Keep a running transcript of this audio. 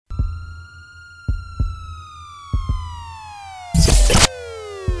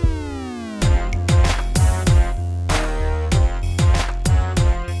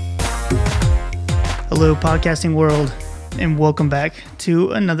Hello, podcasting world, and welcome back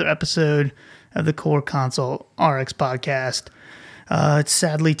to another episode of the Core Consult RX podcast.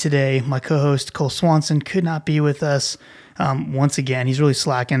 Sadly today, my co-host Cole Swanson could not be with us once again. He's really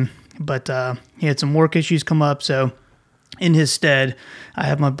slacking, but he had some work issues come up, so in his stead, I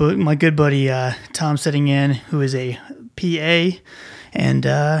have my good buddy Tom sitting in, who is a PA, and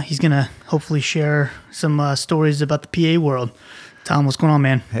he's going to hopefully share some stories about the PA world. Tom, what's going on,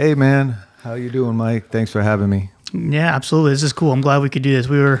 man? Hey, man. How you doing, Mike? Thanks for having me. Yeah, absolutely. This is cool. I'm glad we could do this.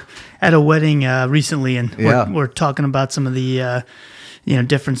 We were at a wedding recently, and we're talking about some of the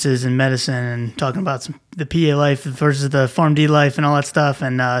differences in medicine, and talking about the PA life versus the PharmD life and all that stuff.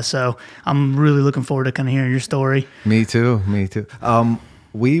 And so I'm really looking forward to kind of hearing your story. Me too.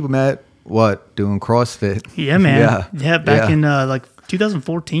 We met doing CrossFit? Yeah, man. Yeah, back in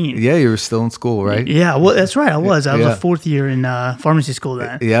 2014. Yeah, you were still in school, right? Yeah, well, that's right. I was a fourth year in pharmacy school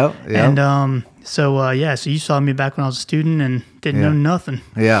then. Yeah. And so you saw me back when I was a student and didn't know nothing.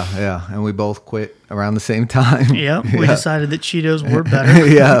 Yeah. And we both quit around the same time. Yeah, we decided that Cheetos were better.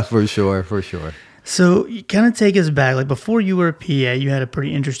 Yeah, for sure. So you kind of take us back, like before you were a PA, you had a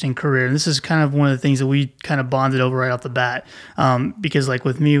pretty interesting career. And this is kind of one of the things that we kind of bonded over right off the bat. Because like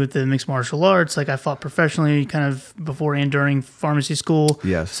with me, with the mixed martial arts, like I fought professionally kind of before and during pharmacy school.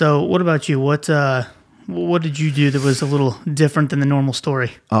 Yes. So what about you? What did you do that was a little different than the normal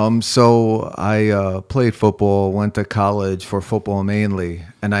story? So I played football, went to college for football mainly,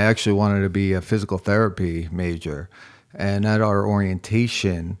 and I actually wanted to be a physical therapy major. And at our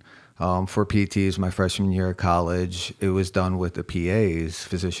orientation for PTs my freshman year of college, it was done with the PAs,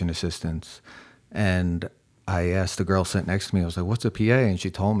 physician assistants. And I asked the girl sitting next to me, I was like, what's a PA? And she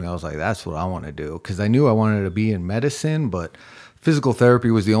told me, I was like, that's what I want to do. Because I knew I wanted to be in medicine, but physical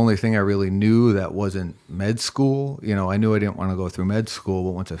therapy was the only thing I really knew that wasn't med school. I knew I didn't want to go through med school,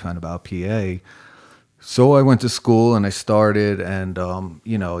 but once I found about PA. So I went to school and I started, and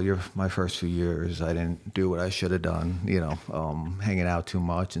my first few years, I didn't do what I should have done, hanging out too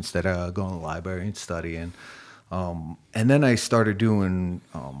much instead of going to the library and studying. And then I started doing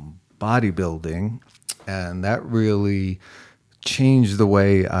bodybuilding, and that really changed the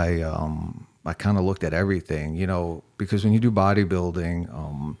way I kind of looked at everything, because when you do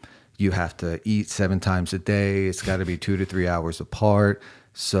bodybuilding, you have to eat 7 times a day. It's got to be 2 to 3 hours apart.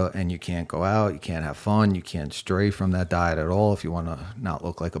 So, and you can't go out, you can't have fun, you can't stray from that diet at all if you want to not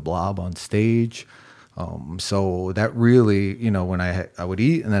look like a blob on stage. So that really, when I would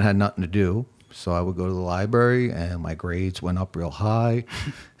eat and then had nothing to do. So I would go to the library and my grades went up real high.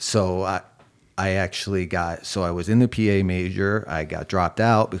 So I was in the PA major. I got dropped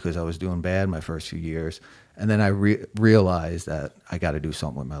out because I was doing bad my first few years. And then I realized that I got to do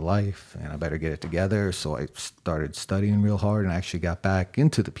something with my life and I better get it together. So I started studying real hard and I actually got back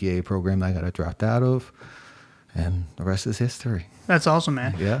into the PA program that I got dropped out of. And the rest is history. That's awesome,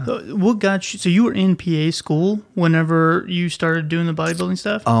 man. Yeah. What got you? So you were in PA school whenever you started doing the bodybuilding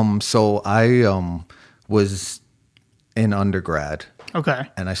stuff? So I was in undergrad. Okay.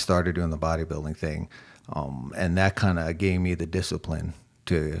 And I started doing the bodybuilding thing. And that kind of gave me the discipline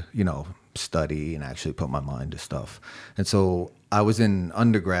to, study and actually put my mind to stuff. And so I was in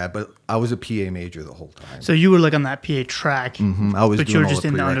undergrad, but I was a PA major the whole time. So you were like on that PA track, I was, but doing you were all just the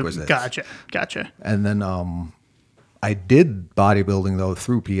in the prerequisites. Gotcha. And then I did bodybuilding though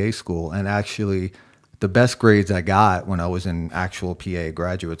through PA school, and actually the best grades I got when I was in actual PA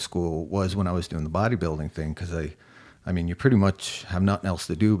graduate school was when I was doing the bodybuilding thing, because I mean, you pretty much have nothing else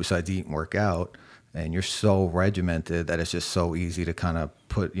to do besides eat and work out. And you're so regimented that it's just so easy to kind of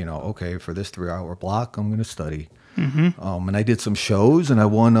put, okay, for this 3-hour block, I'm going to study. Mm-hmm. And I did some shows, and I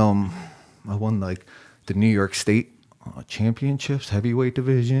won like the New York State championships, heavyweight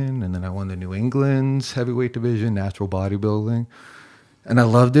division, and then I won the New England's heavyweight division, natural bodybuilding. And I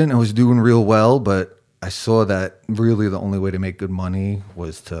loved it, and I was doing real well, but I saw that really the only way to make good money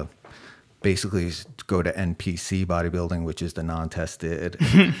was to basically go to NPC bodybuilding, which is the non-tested.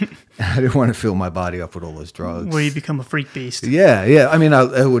 I didn't want to fill my body up with all those drugs. Where you become a freak beast. Yeah. I mean,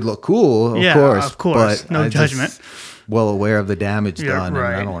 it would look cool, of course. But no judgment. Well aware of the damage done,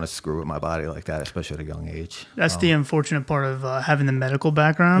 right. And I don't want to screw with my body like that, especially at a young age. That's the unfortunate part of having the medical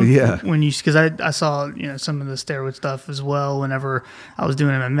background. Yeah. Because I saw some of the steroid stuff as well whenever I was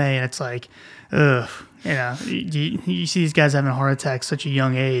doing MMA, and it's like, ugh. You see these guys having heart attacks at such a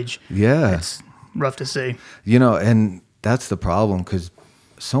young age. Yeah. It's rough to see. And that's the problem, because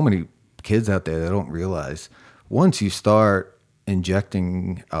so many kids out there that don't realize once you start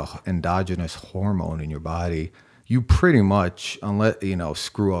injecting a endogenous hormone in your body, you pretty much, unless,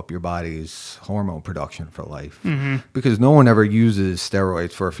 screw up your body's hormone production for life. Because no one ever uses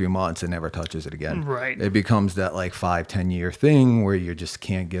steroids for a few months and never touches it again. Right. It becomes that like 5-10 year thing where you just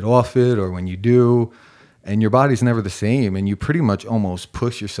can't get off it, or when you do, and your body's never the same. And you pretty much almost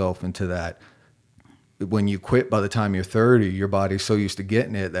push yourself into that. When you quit, by the time you're 30, your body's so used to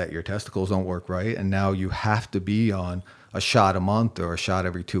getting it that your testicles don't work right. And now you have to be on a shot a month or a shot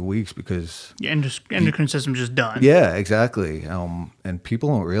every 2 weeks because your endocrine system's just done. Yeah, exactly. And people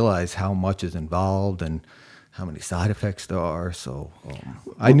don't realize how much is involved and how many side effects there are. So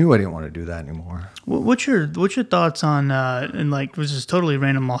I knew I didn't want to do that anymore. What's your thoughts on and like this is totally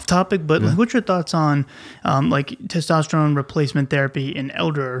random off topic, but like, what's your thoughts on like testosterone replacement therapy in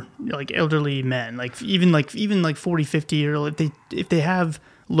elderly men, like even 40, 50, or if they have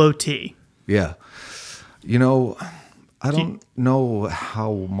low T? Yeah, I don't know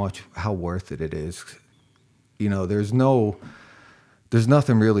how worth it is. There's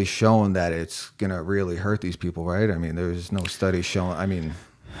nothing really showing that it's gonna really hurt these people, right? I mean, there's no study showing. I mean,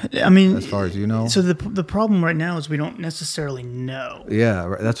 as far as you know. So the problem right now is we don't necessarily know. Yeah,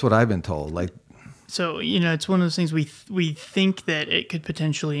 right. That's what I've been told. Like, so it's one of those things we think that it could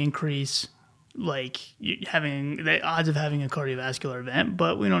potentially increase, like having the odds of having a cardiovascular event,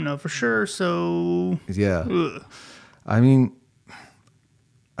 but we don't know for sure. So yeah, I mean,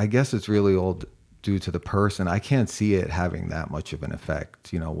 I guess it's really old. Due to the person, I can't see it having that much of an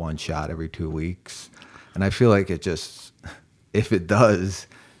effect, one shot every 2 weeks. And I feel like it just, if it does,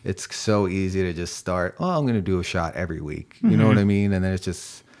 it's so easy to just start, I'm going to do a shot every week. You know what I mean? And then it's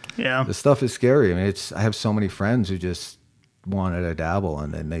just, the stuff is scary. I mean, I have so many friends who just wanted to dabble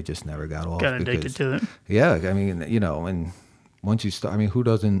and then they just never got off. Got addicted to it. Yeah. I mean, and once you start, I mean, who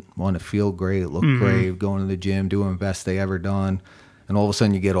doesn't want to feel great, look great, going to the gym, doing the best they ever done? And all of a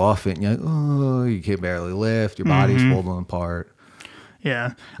sudden you get off it and you're like, you can barely lift. Your body's falling apart.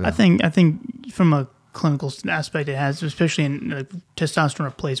 Yeah. I think from a clinical aspect, it has, especially in testosterone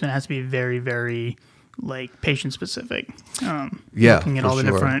replacement, has to be very, very like patient specific. Looking at all the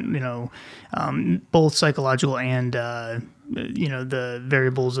different, both psychological and, the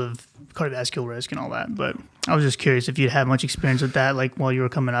variables of cardiovascular risk and all that. But I was just curious if you'd had much experience with that, like while you were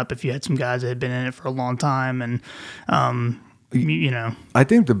coming up, if you had some guys that had been in it for a long time and, I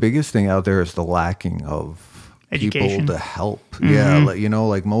think the biggest thing out there is the lacking of education. People to help. Yeah,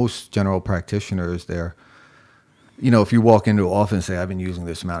 like most general practitioners, they're, if you walk into an office and say, I've been using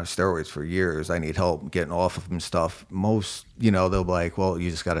this amount of steroids for years, I need help getting off of them stuff. Most, they'll be like, well,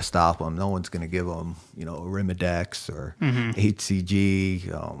 you just got to stop them. No one's going to give them, Arimidex or HCG.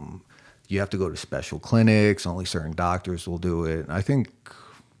 You have to go to special clinics. Only certain doctors will do it. And I think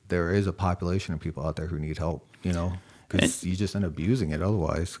there is a population of people out there who need help, because you just end up abusing it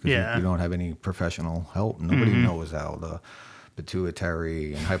otherwise. Because you don't have any professional help. Nobody knows how the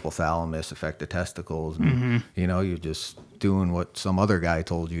pituitary and hypothalamus affect the testicles. And, you're just doing what some other guy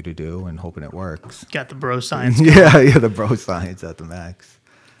told you to do and hoping it works. Got the bro science. The bro science at the max.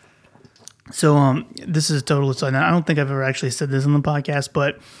 So this is a total aside. I don't think I've ever actually said this on the podcast,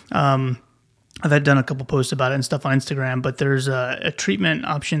 but I've done a couple posts about it and stuff on Instagram, but there's a treatment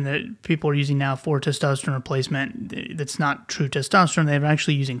option that people are using now for testosterone replacement that's not true testosterone. They're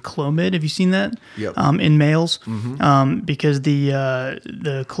actually using Clomid. Have you seen that? Yep. In males? Because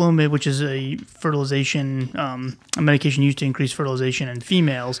the Clomid, which is a fertilization, a medication used to increase fertilization in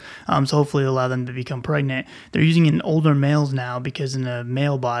females, so hopefully allow them to become pregnant. They're using it in older males now because in the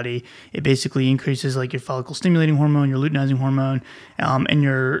male body, it basically increases like your follicle stimulating hormone, your luteinizing hormone, and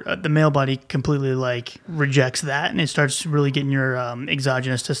the male body completely like rejects that, and it starts really getting your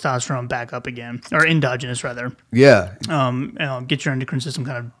exogenous testosterone back up again, or endogenous rather. Yeah. Get your endocrine system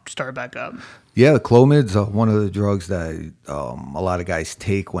kind of start back up. Yeah, Clomid's one of the drugs that a lot of guys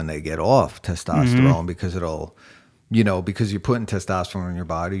take when they get off testosterone because it'll, because you're putting testosterone in your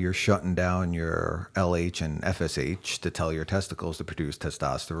body, you're shutting down your LH and FSH to tell your testicles to produce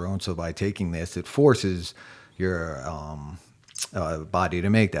testosterone. So by taking this, it forces your body to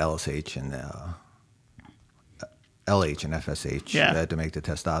make the LSH and LH and FSH to make the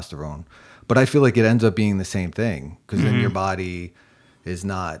testosterone. But I feel like it ends up being the same thing because then your body is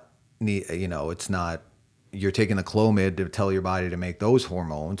not, it's not, you're taking the Clomid to tell your body to make those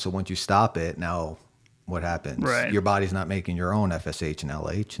hormones. So once you stop it, now what happens? Right. Your body's not making your own FSH and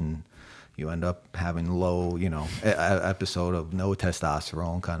LH, and you end up having low, episode of no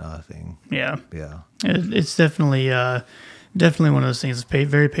testosterone kind of thing. Yeah. Yeah. It's definitely Definitely one of those things that's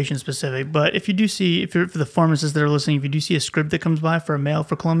very patient specific. But if you do see, if you're for the pharmacists that are listening, if you do see a script that comes by for a male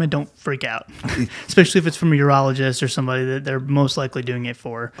for Clomid, don't freak out. Especially if it's from a urologist or somebody that they're most likely doing it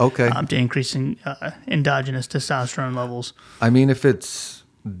for. Okay. To increasing endogenous testosterone levels. I mean, if it's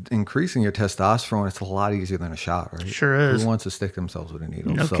increasing your testosterone, it's a lot easier than a shot, right? Sure is. Who wants to stick themselves with a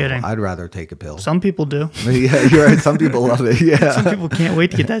needle? No kidding. I'd rather take a pill. Some people do. Yeah, you're right. Some people love it. Yeah. Some people can't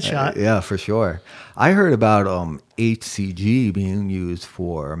wait to get that shot. Yeah, for sure. I heard about HCG being used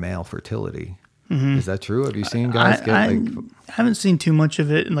for male fertility. Mm-hmm. Is that true? Have you seen guys I haven't seen too much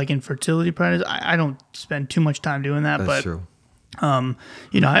of it like in fertility practice. I don't spend too much time doing that. That's but true.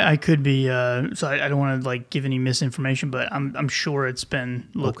 I could be, so I don't want to like give any misinformation, but I'm sure it's been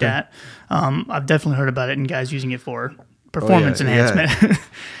looked at. I've definitely heard about it and guys using it for performance enhancement. Yeah.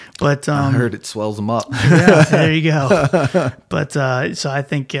 But I heard it swells them up. Yeah, there you go. But so I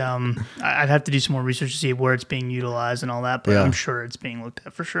think I'd have to do some more research to see where it's being utilized and all that. But I'm sure it's being looked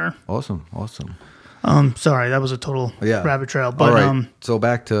at for sure. Awesome. Sorry, that was a total rabbit trail. But all right. So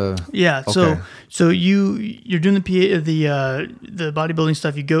back to so you're doing the bodybuilding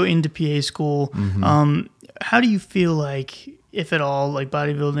stuff. You go into PA school. Mm-hmm. How do you feel like, if at all, like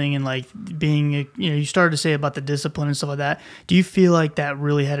bodybuilding and like being, you started to say about the discipline and stuff like that. Do you feel like that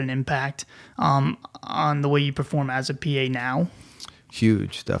really had an impact on the way you perform as a PA now?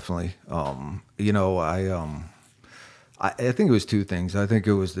 Huge, definitely. I think it was two things. I think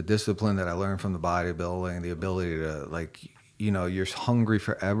it was the discipline that I learned from the bodybuilding, the ability to you're hungry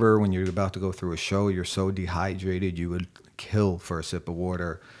forever when you're about to go through a show. You're so dehydrated, you would kill for a sip of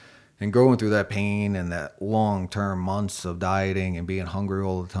water. And going through that pain and that long-term months of dieting and being hungry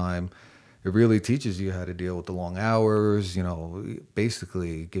all the time, it really teaches you how to deal with the long hours.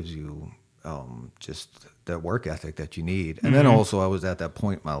 Basically gives you just that work ethic that you need. And then also I was at that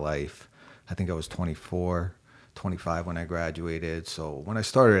point in my life. I think I was 24, 25 when I graduated. So when I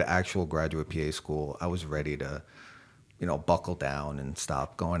started actual graduate PA school, I was ready to buckle down and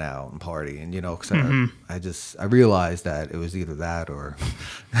stop going out and party. And, because I realized that it was either that or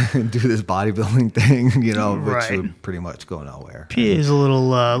do this bodybuilding thing, which would pretty much go nowhere. PA is a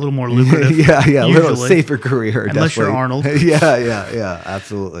little more lucrative. yeah, a little safer career. Unless you're Arnold. yeah,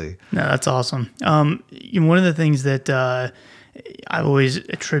 absolutely. No, that's awesome. One of the things that I always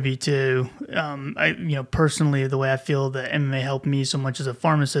attribute to, personally, the way I feel that MMA helped me so much as a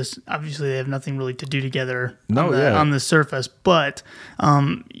pharmacist. Obviously, they have nothing really to do together on the surface, but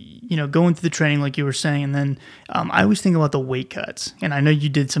going through the training, like you were saying, and then I always think about the weight cuts, and I know you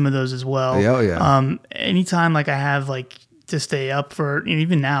did some of those as well. Yeah. Anytime I have to stay up for,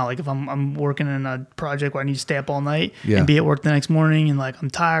 even now, if I'm working in a project where I need to stay up all night and be at work the next morning and I'm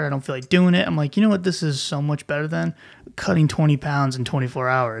tired, I don't feel like doing it. I'm like, you know what, this is so much better than cutting 20 pounds in 24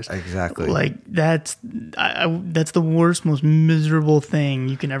 hours. Exactly. That's the worst, most miserable thing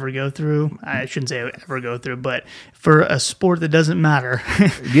you can ever go through. I shouldn't say ever go through, but for a sport that doesn't matter.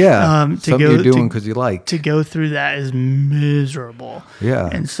 Something you're doing because you like. To go through that is miserable. Yeah.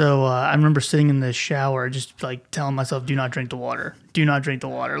 And so I remember sitting in the shower just telling myself, do not drink the water. Do not drink the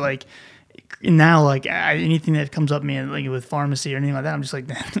water. Now, anything that comes up me with pharmacy or anything like that, I'm just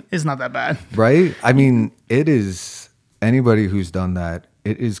it's not that bad. Right? I mean, it is, anybody who's done that,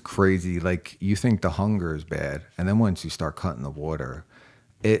 it is crazy. You think the hunger is bad, and then once you start cutting the water,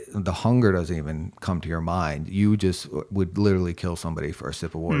 the hunger doesn't even come to your mind. You just would literally kill somebody for a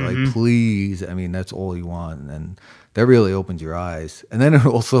sip of water. Please. I mean, that's all you want. And that really opens your eyes. And then it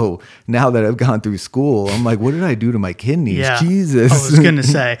also, now that I've gone through school, I'm like, what did I do to my kidneys? Yeah. Jesus. I was going to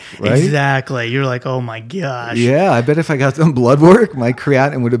say, right? Exactly. You're like, oh my gosh. Yeah, I bet if I got some blood work, my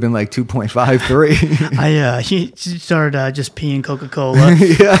creatinine would have been 2.53. I started just peeing Coca-Cola.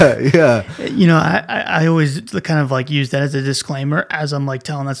 Yeah. I always kind of use that as a disclaimer as I'm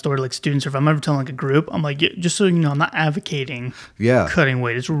telling that story to students, or if I'm ever telling a group, I'm just so you know, I'm not advocating cutting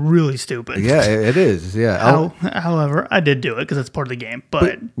weight. It's really stupid. Yeah, it is. Yeah. However, I did do it because that's part of the game.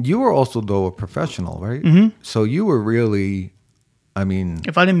 But you were also, though, a professional, right? Mm-hmm. So you were really,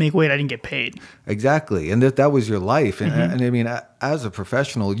 if I didn't make weight, I didn't get paid. Exactly. And that was your life. And as a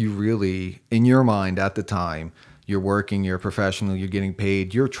professional, you really, in your mind at the time, you're working, you're a professional, you're getting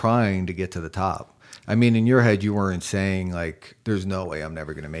paid, you're trying to get to the top. In your head, you weren't saying there's no way I'm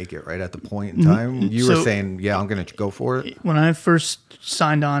never going to make it, right? At the point in time, you were saying, yeah, I'm going to go for it. When I first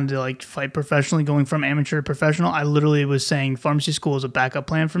signed on to fight professionally, going from amateur to professional, I literally was saying pharmacy school is a backup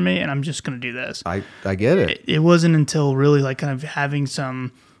plan for me, and I'm just going to do this. I get it. It wasn't until really kind of having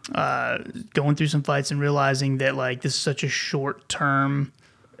some, going through some fights and realizing that this is such a short term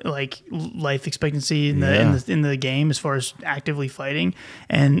like life expectancy in the game as far as actively fighting.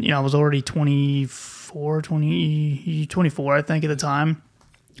 And I was already 24 I think at the time.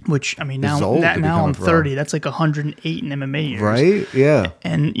 Which, I mean, now I'm 30. That's like 108 in MMA years. Right? Yeah.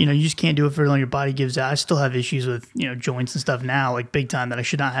 And, you just can't do it for long. Your body gives out. I still have issues with, joints and stuff now, like big time, that I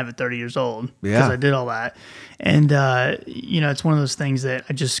should not have at 30 years old. Yeah. Because I did all that. And, it's one of those things that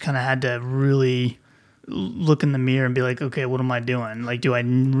I just kind of had to really look in the mirror and be like, okay, what am I doing? Like, do I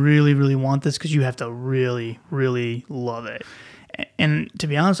really, really want this? Because you have to really, really love it. And to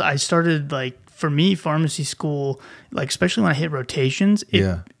be honest, I started like, for me, pharmacy school, like especially when I hit rotations,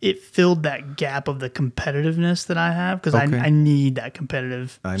 it filled that gap of the competitiveness that I have, because I need that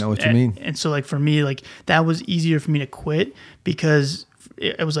competitive. I know what you mean. And so like for me, like that was easier for me to quit, because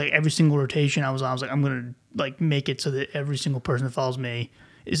it was like every single rotation I was like, I'm gonna like make it so that every single person that follows me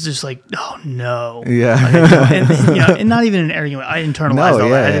is just like, oh no. Yeah. And not even in an arrogant way. I internalized all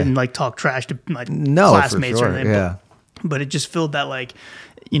that. I didn't like talk trash to my classmates or anything. Yeah. But it just filled that like,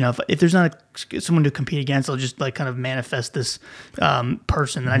 if there's not someone to compete against, I'll just like kind of manifest this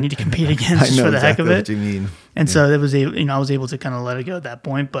person that I need to compete against just for the heck of it. What you mean. And so it was, I was able to kind of let it go at that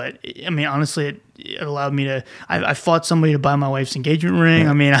point. But I mean, honestly, it allowed me to. I fought somebody to buy my wife's engagement ring.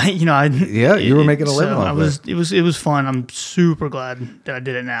 I mean, you were making a living off it. It was fun. I'm super glad that I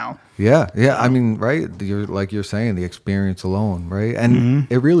did it now. Yeah. I mean, right? You're saying, the experience alone, right?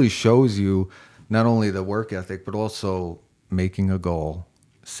 And it really shows you not only the work ethic, but also making a goal,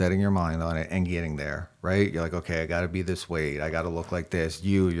 setting your mind on it, and getting there, right? You're like, okay, I got to be this weight. I got to look like this.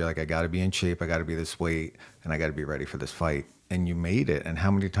 You're like, I got to be in shape. I got to be this weight, and I got to be ready for this fight. And you made it. And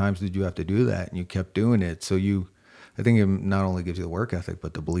how many times did you have to do that? And you kept doing it. So I think it not only gives you the work ethic,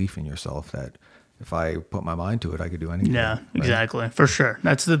 but the belief in yourself that if I put my mind to it, I could do anything. Yeah, right? exactly. For sure.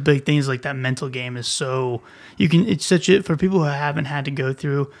 That's the big thing, is like that mental game is so, it's such a, for people who haven't had to go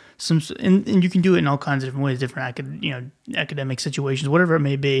through and you can do it in all kinds of different ways, different, academic situations, whatever it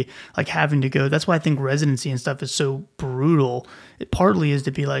may be, like having to go. That's why I think residency and stuff is so brutal. It partly is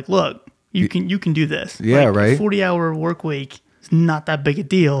to be like, look, you can do this. Yeah, like, right. 40-hour work week is not that big a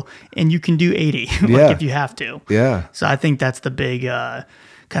deal, and you can do 80 if you have to. Yeah. So I think that's the big,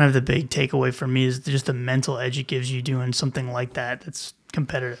 kind of the big takeaway for me, is just the mental edge it gives you doing something like that that's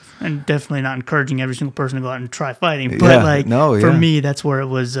competitive. And definitely not encouraging every single person to go out and try fighting, but for me, that's where it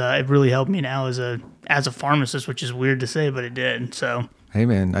was. It really helped me now as a pharmacist, which is weird to say, but it did. So hey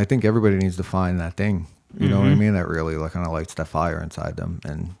man, I think everybody needs to find that thing, you know what I mean, that really kind of lights that fire inside them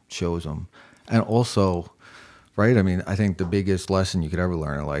and shows them. And also, right, I mean, I think the biggest lesson you could ever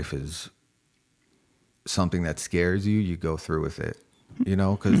learn in life is something that scares you, you go through with it.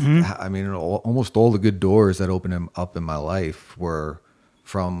 Because I mean, almost all the good doors that opened up in my life were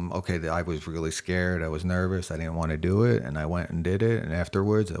from, okay, I was really scared, I was nervous, I didn't want to do it, and I went and did it, and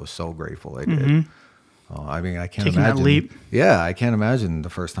afterwards I was so grateful I did. I mean, I can't Taking imagine. That leap. Yeah, I can't imagine the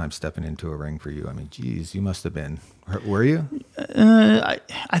first time stepping into a ring for you. I mean, geez, you must have been. Were you? I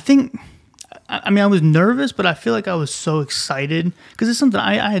think. I mean, I was nervous, but I feel like I was so excited, because it's something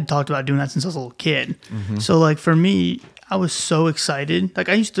I had talked about doing that since I was a little kid. So like for me, I was so excited. Like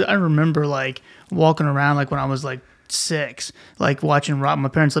I remember like walking around like when I was like 6, like watching my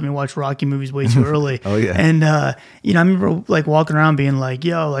parents let me watch Rocky movies way too early. Oh yeah. And I remember like walking around being like,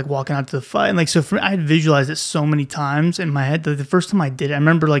 yo, like walking out to the fight. And like, so I had visualized it so many times in my head. The first time I did it, I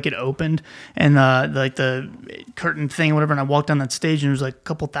remember like it opened and like the curtain thing or whatever, and I walked down that stage and there was like a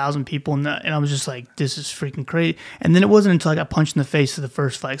couple thousand people and I was just like, this is freaking crazy. And then it wasn't until I got punched in the face to the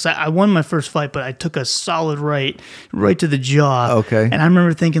first fight, because I won my first fight, but I took a solid right to the jaw. Okay. And I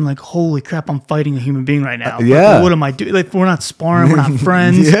remember thinking like, holy crap, I'm fighting a human being right now. Yeah. Like, what am I doing? Like, we're not sparring, we're not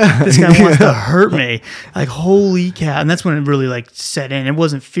friends. Yeah. This guy wants to hurt me. Like, holy cow. And that's when it really like set in. It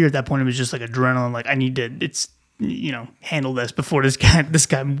wasn't fear at that point. It was just like adrenaline. Like, I need to, handle this before this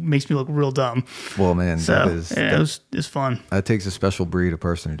guy makes me look real dumb. Well, man, so it was fun. That takes a special breed of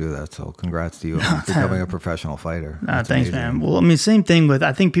person to do that. So congrats to you on becoming a professional fighter. Thanks, amazing. man. Well, I mean, same thing with,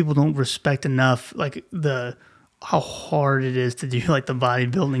 I think people don't respect enough, like how hard it is to do like the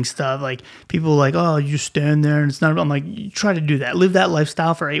bodybuilding stuff. Like people are like, oh, you just stand there and it's not. I'm like, you try to do that. Live that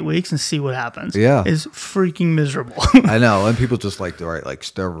lifestyle for 8 weeks and see what happens. Yeah. It's freaking miserable. I know. And people just like to write like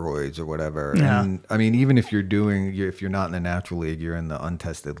steroids or whatever. Yeah. And I mean, even if you're not in the natural league, you're in the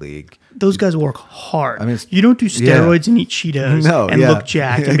untested league. Those guys work hard. I mean, you don't do steroids and eat Cheetos and look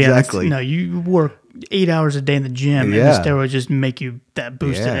jacked. And exactly. No, you work 8 hours a day in the gym, and the steroids just make you that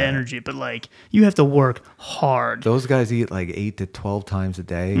boosted energy. But like, you have to work hard. Those guys eat like 8 to 12 times a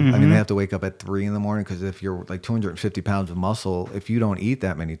day. I mean, they have to wake up at 3 in the morning, because if you're like 250 pounds of muscle, if you don't eat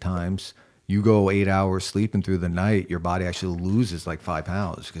that many times, you go 8 hours sleeping through the night, your body actually loses like 5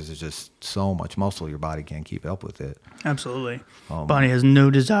 pounds because there's just so much muscle your body can't keep up with it. Absolutely. Body has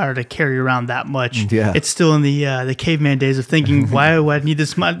no desire to carry around that much. Yeah. It's still in the caveman days of thinking, why do I need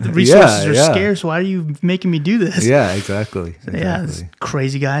this much? The resources are scarce. Why are you making me do this? Yeah, exactly. Yeah, it's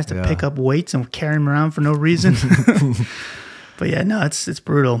crazy guys to pick up weights and carry them around for no reason. But yeah, no, it's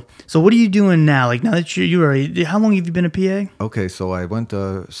brutal. So what are you doing now? Like now that you already, how long have you been a PA? Okay, so I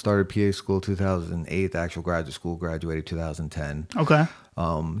started PA school 2008, the actual graduate school, graduated 2010. Okay.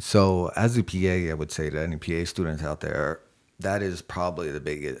 So as a PA, I would say to any PA students out there, that is probably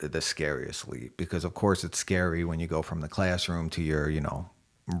the scariest leap, because of course it's scary when you go from the classroom to your,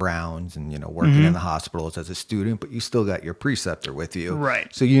 rounds and, working in the hospitals as a student, but you still got your preceptor with you.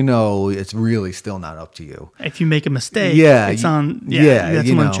 Right. So, it's really still not up to you. If you make a mistake, it's on, you got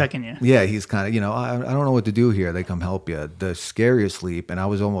someone checking you. Yeah, he's kind of, I don't know what to do here. They come help you. The scariest leap, and I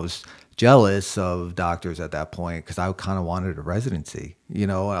was almost jealous of doctors at that point because I kind of wanted a residency,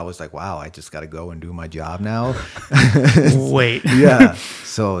 and I was like, wow, I just got to go and do my job now. Wait. Yeah.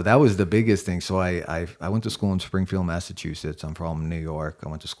 So that was the biggest thing. So I went to school in Springfield, Massachusetts. I'm from New York. I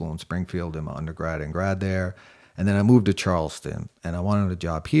went to school in Springfield in my undergrad and grad there. And then I moved to Charleston, and I wanted a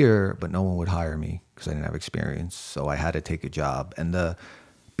job here, but no one would hire me because I didn't have experience. So I had to take a job. And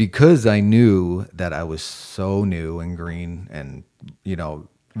because I knew that I was so new and green and,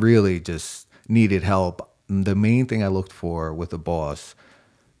 really just needed help, the main thing I looked for with a boss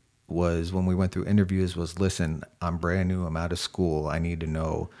was, when we went through interviews, was, listen, I'm brand new, I'm out of school, I need to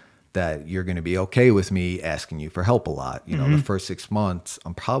know that you're going to be okay with me asking you for help a lot. The first 6 months,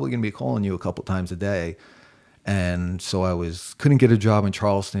 I'm probably going to be calling you a couple times a day. And so couldn't get a job in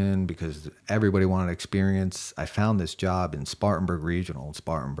Charleston because everybody wanted experience. I found this job in Spartanburg Regional in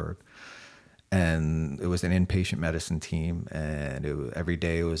Spartanburg. And it was an inpatient medicine team, and every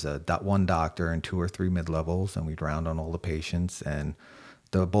day it was one doctor and 2 or 3 mid-levels, and we'd round on all the patients. And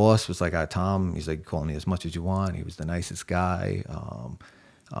the boss was like, Tom, he's like, call me as much as you want. He was the nicest guy.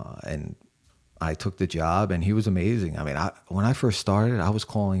 And I took the job, and he was amazing. I mean, when I first started, I was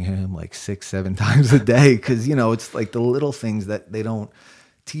calling him like 6-7 times a day because, it's like the little things that they don't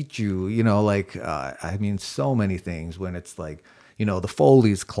teach you, so many things when it's like, the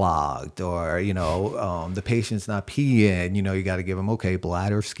Foley's clogged, or, the patient's not peeing, you got to give them,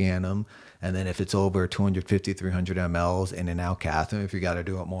 bladder, scan them. And then if it's over 250, 300 mLs, in and out catheter, if you got to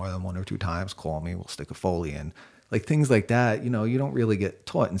do it more than 1 or 2 times, call me, we'll stick a Foley in. Like things like that, you don't really get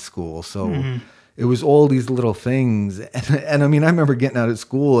taught in school. So it was all these little things. And I mean, I remember getting out of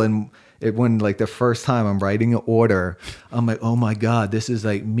school, and when like the first time I'm writing an order, I'm like, oh my God, this is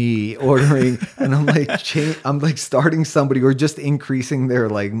like me ordering. And I'm like starting somebody or just increasing their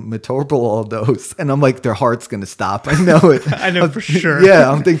like metoprolol dose. And I'm like, their heart's going to stop. I know it. I know for sure.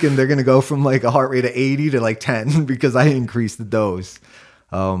 Yeah. I'm thinking they're going to go from like a heart rate of 80 to like 10 because I increased the dose.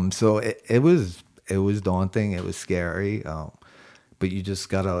 So it was daunting. It was scary. But you just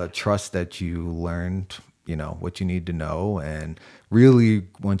got to trust that you learned, what you need to know. And really,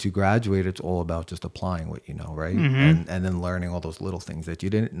 once you graduate, it's all about just applying what you know, right? And then learning all those little things that you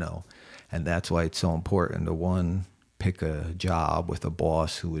didn't know. And that's why it's so important to, pick a job with a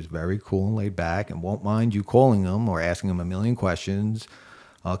boss who is very cool and laid back and won't mind you calling them or asking them a million questions.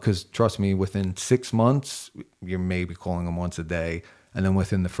 Because trust me, within 6 months, you're maybe calling them once a day. And then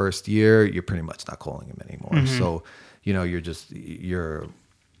within the first year, you're pretty much not calling them anymore. So, your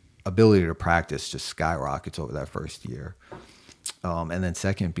ability to practice just skyrockets over that first year. And then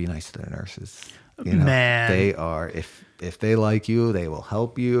second, be nice to the nurses. Man. They are, if they like you, they will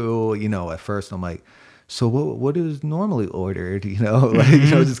help you. At first I'm like, so what is normally ordered?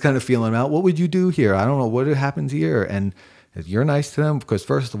 Just kind of feeling them out. What would you do here? I don't know what happens here. And if you're nice to them, because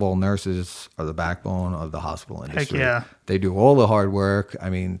first of all, nurses are the backbone of the hospital industry. Heck yeah. They do all the hard work. I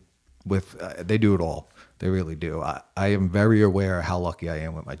mean, they do it all. They really do. I am very aware of how lucky I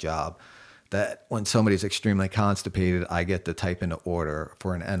am with my job, that when somebody's extremely constipated, I get to type in an order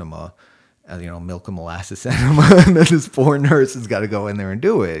for an enema, milk and molasses enema, and then this poor nurse has got to go in there and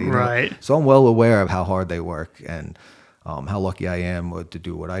do it. Right. So I'm well aware of how hard they work and how lucky I am to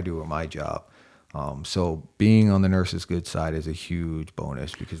do what I do with my job. So being on the nurse's good side is a huge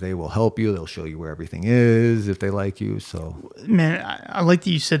bonus because they will help you. They'll show you where everything is if they like you. So, man, I like that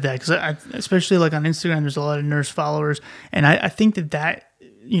you said that because especially like on Instagram, there's a lot of nurse followers, and I think that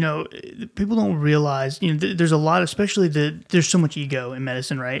people don't realize, there's a lot, especially there's so much ego in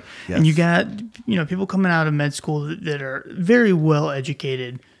medicine, right? Yes. And you got, people coming out of med school that are very well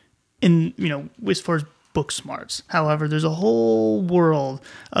educated in, as far as book smarts. However, there's a whole world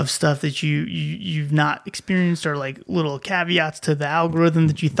of stuff that you've not experienced, or like little caveats to the algorithm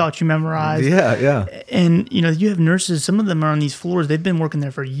that you thought you memorized. Yeah. And you have nurses. Some of them are on these floors. They've been working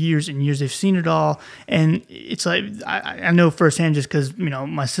there for years and years. They've seen it all, and it's like I know firsthand just because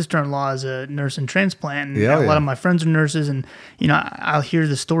my sister-in-law is a nurse in transplant, and a lot of my friends are nurses, and I'll hear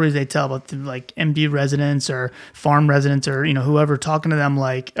the stories they tell about the like MD residents or farm residents or whoever talking to them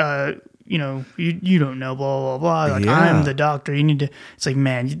like. You don't know, blah, blah, blah. Like, I'm the doctor. You need to, it's like,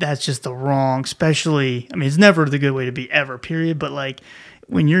 man, that's just the wrong, especially, I mean, it's never the good way to be ever, period. But like,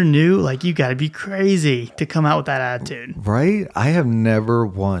 when you're new, like, you got to be crazy to come out with that attitude. Right? I have never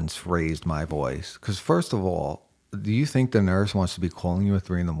once raised my voice. Because first of all, do you think the nurse wants to be calling you at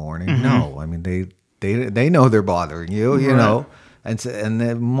 3 a.m? Mm-hmm. No. I mean, they know they're bothering you, you know. And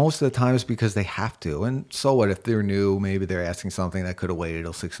then most of the time it's because they have to. And so what if they're new? Maybe they're asking something that could have waited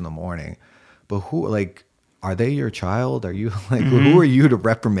till 6 a.m. But who, like, are they your child? Are you like, who are you to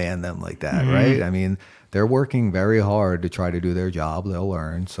reprimand them like that, right? I mean, they're working very hard to try to do their job. They'll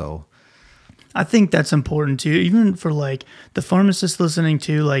learn. So I think that's important too, even for like the pharmacists listening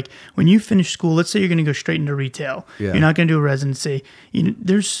to, like when you finish school, let's say you're going to go straight into retail. Yeah. You're not going to do a residency.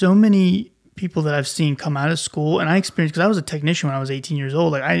 There's so many people that I've seen come out of school, and I experienced, because I was a technician when I was 18 years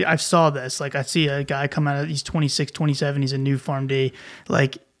old. Like I saw this, like I see a guy come out of, he's 26, 27, he's a new PharmD.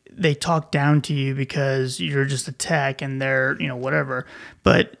 Like they talk down to you because you're just a tech and they're, whatever.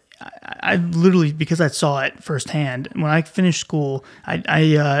 But I literally, because I saw it firsthand, when I finished school,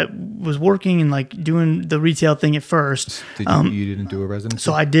 I was working and like doing the retail thing at first. You didn't do a residency?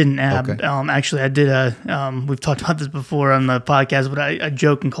 So I didn't. Okay. Actually, I did we've talked about this before on the podcast, but I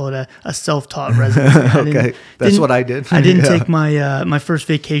joke and call it a self-taught residency. Okay, that's what I did. I didn't take my first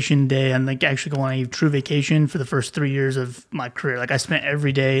vacation day and like actually go on a true vacation for the first 3 years of my career. Like I spent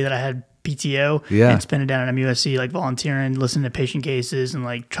every day that I had PTO and spend it down at MUSC, like volunteering, listening to patient cases, and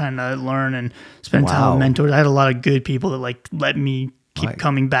like trying to learn and spend time with mentors. I had a lot of good people that like let me keep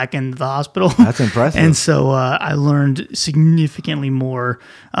coming back into the hospital. That's impressive. And so I learned significantly more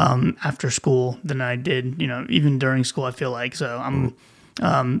after school than I did, even during school, I feel like. So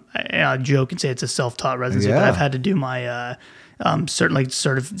I joke and say it's a self-taught residency, but I've had to do my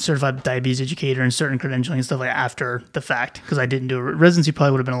certified diabetes educator and certain credentialing and stuff like after the fact, because I didn't do a residency.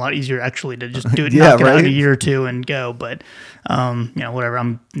 Probably would have been a lot easier actually to just do it, knock it out in a year or two and go. But whatever.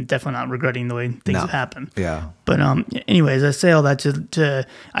 I'm definitely not regretting the way things have happened. Yeah. But anyways, I say all that to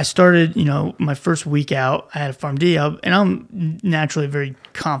I started, my first week out, I had a PharmD, and I'm naturally a very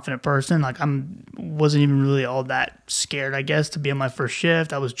confident person. Like wasn't even really all that scared, I guess, to be on my first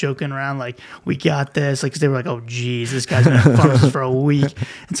shift. I was joking around like, we got this, like, 'cause they were like, oh geez, this guy's been a pharmacist for a week.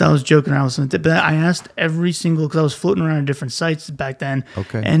 And so I was joking around with something, but I asked every single, because I was floating around in different sites back then.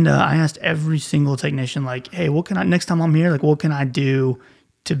 Okay. And I asked every single technician, like, hey, what can I, next time I'm here, like, what can I do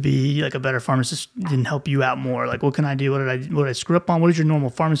to be like a better pharmacist and help you out more? Like, what can I do? What did I screw up on? What is your normal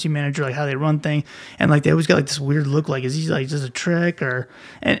pharmacy manager, like how they run things? And like, they always got like this weird look, like, is he like just a trick? Or,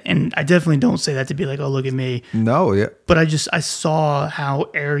 and I definitely don't say that to be like, oh, look at me. No. Yeah. But I saw how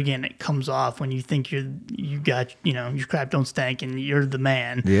arrogant it comes off when you think you got, your crap don't stink and you're the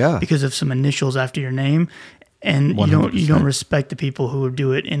man. Yeah. Because of some initials after your name. And 100%. You don't respect the people who would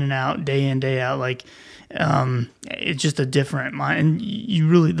do it in and out, day in, day out. Like, it's just a different mind. And you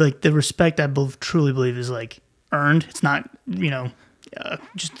really, like, the respect I truly believe is like earned. It's not,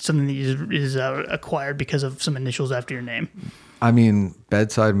 just something that is acquired because of some initials after your name. I mean,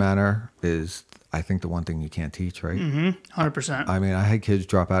 bedside manner is, I think, the one thing you can't teach, right? 100%. I mean, I had kids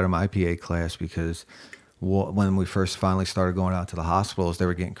drop out of my PA class because when we first finally started going out to the hospitals, they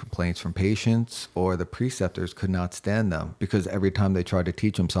were getting complaints from patients, or the preceptors could not stand them because every time they tried to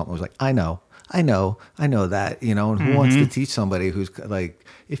teach them something, it was like, I know that, and who wants to teach somebody who's like,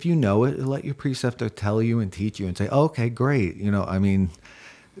 if you know it, let your preceptor tell you and teach you and say, oh, okay, great. I mean,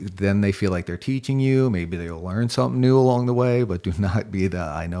 then they feel like they're teaching you. Maybe they'll learn something new along the way, but do not be the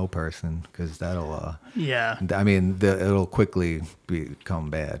I know person, because that'll, I mean, it'll quickly become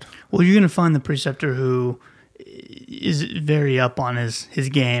bad. Well, you're going to find the preceptor who is very up on his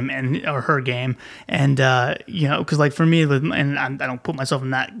game or her game, and because like for me, and I don't put myself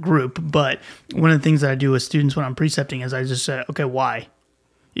in that group, but one of the things that I do with students when I'm precepting is I just say, okay, why?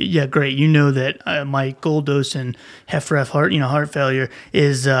 Yeah, great. That my gold dose in HFrEF heart failure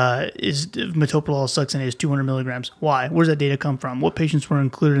is metoprolol succinate is 200 milligrams. Why? Where's that data come from? What patients were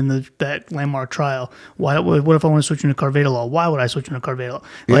included in that landmark trial? Why? What if I want to switch into carvedilol? Why would I switch into carvedilol?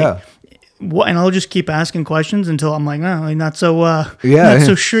 And I'll just keep asking questions until I'm like, no, not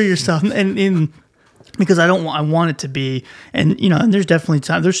so sure yourself. And because I want it to be, and and there's definitely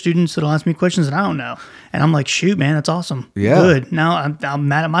there's students that'll ask me questions that I don't know, and I'm like, shoot, man, that's awesome. Yeah. Good. Now I'm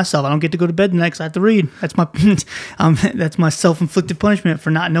mad at myself. I don't get to go to bed the next. I have to read. That's my that's my self-inflicted punishment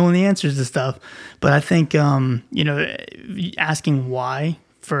for not knowing the answers to stuff. But I think asking why,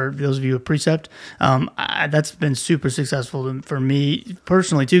 for those of you with precept, that's been super successful for me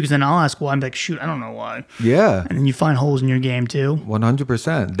personally too. Because then I'll ask why. I'm like, shoot, I don't know why. Yeah. And then you find holes in your game too.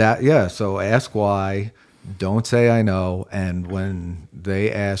 100%. So ask why. Don't say I know. And when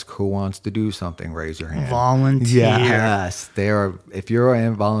they ask who wants to do something, raise your hand. Volunteer. Yes. If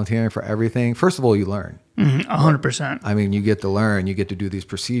you're volunteering for everything, first of all, you learn. 100%. I mean, you get to learn. You get to do these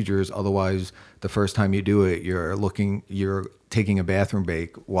procedures. Otherwise, the first time you do it, you're taking a bathroom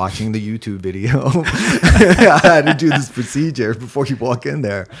break, watching the YouTube video how to do this procedure before you walk in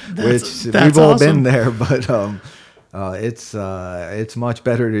there. Which we've all been there, but it's much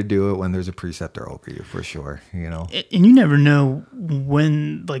better to do it when there's a preceptor over you, for sure. And you never know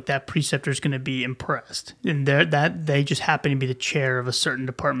when that preceptor is going to be impressed, and that they just happen to be the chair of a certain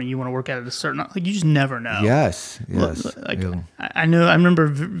department you want to work at a certain. You just never know. Yes. I know. I remember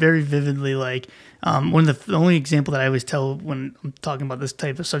very vividly. One of the only example that I always tell when I'm talking about this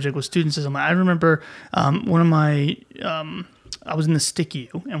type of subject with students is I remember one of my. I was in the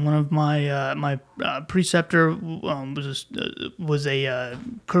STICU, and one of my preceptor was a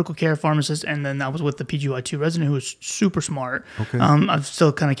critical care pharmacist, and then I was with the PGY2 resident who was super smart. Okay. I've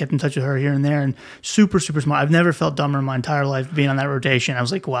still kind of kept in touch with her here and there, and super, super smart. I've never felt dumber in my entire life being on that rotation. I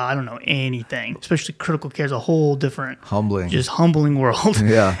was like, wow, I don't know anything. Especially critical care is a whole different, humbling world.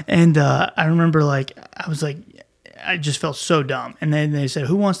 Yeah. And I remember I just felt so dumb. And then they said,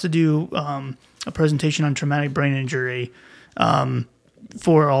 who wants to do a presentation on traumatic brain injury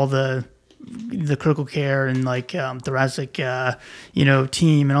for all the critical care and thoracic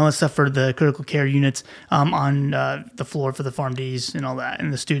team and all that stuff for the critical care units on the floor for the PharmDs and all that,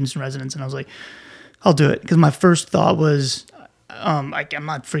 and the students and residents. And I was like, I'll do it, because my first thought was I'm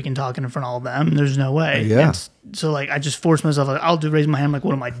not freaking talking in front of all of them. There's no way. Yeah. And so I just forced myself. I'll raise my hand. What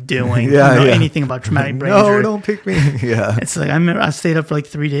am I doing? Yeah, I don't know yeah. anything about traumatic brain injury. No, don't pick me. Yeah. It's I remember I stayed up for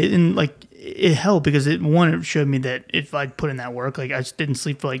 3 days, and it helped because it showed me that if I'd put in that work, I just didn't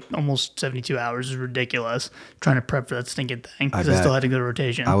sleep for almost 72 hours. It was ridiculous trying to prep for that stinking thing, because I still had to go to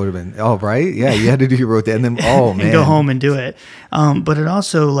rotation. I would have been, right? Yeah, you had to do your rotation, and then, man. And go home and do it. But it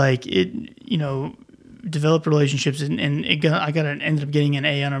also, developed relationships, and ended up getting an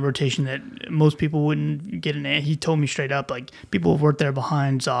A on a rotation that most people wouldn't get an A. He told me straight up, people have worked their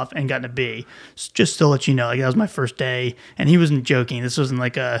behinds off and gotten a B. Just to let you know, that was my first day, and he wasn't joking. This wasn't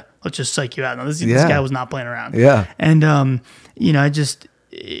let's just psych you out. No, this guy was not playing around. Yeah. And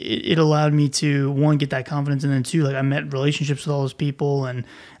it allowed me to, one, get that confidence, and then two, I met relationships with all those people, and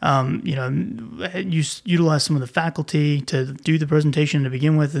utilized some of the faculty to do the presentation to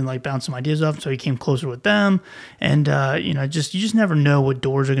begin with, and bounce some ideas off. So he came closer with them, and you just never know what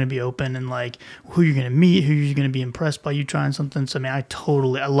doors are going to be open, and who you're going to meet, who you're going to be impressed by you trying something. So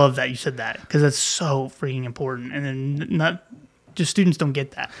I love that you said that, because that's so freaking important. And then not just students don't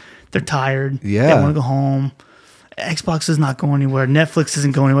get that. They're tired. Yeah. They want to go home. Xbox is not going anywhere. Netflix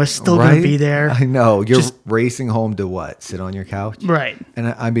isn't going anywhere. It's still going to be there. I know. You're racing home to what? Sit on your couch? Right. And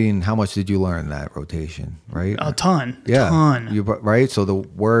I mean, how much did you learn that rotation, right? A ton. Yeah. Ton. Right? So the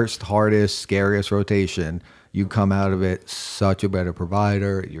worst, hardest, scariest rotation, you come out of it such a better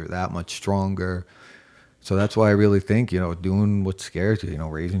provider. You're that much stronger. So that's why I really think, doing what scares you,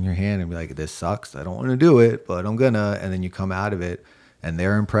 raising your hand and be like, this sucks. I don't want to do it, but I'm going to. And then you come out of it. And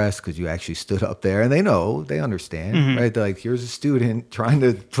they're impressed because you actually stood up there, and they understand, right? They're like, here's a student trying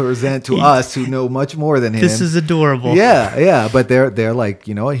to present to us who know much more than him. This is adorable. Yeah. But they're like,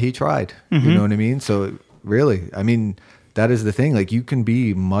 you know what? He tried. You know what I mean? So really, I mean, that is the thing. You can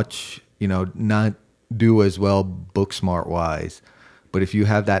be much, not do as well book smart wise, but if you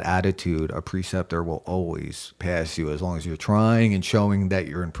have that attitude, a preceptor will always pass you as long as you're trying and showing that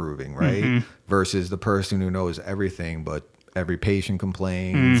you're improving, right? Versus the person who knows everything, but every patient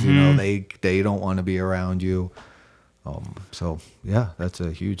complains, they don't want to be around you. So yeah, that's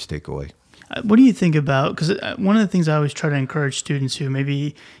a huge takeaway. What do you think about, because one of the things I always try to encourage students who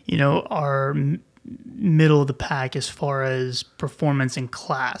maybe, are middle of the pack as far as performance in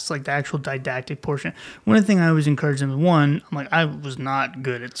class, the actual didactic portion. One of the things I always encourage them is, one, I was not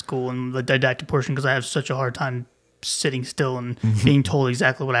good at school in the didactic portion because I have such a hard time sitting still and being told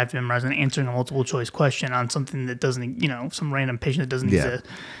exactly what I have to memorize and answering a multiple choice question on something that doesn't, some random patient that doesn't exist.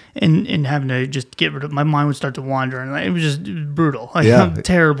 And having to just get rid of, my mind would start to wander, and it was just brutal.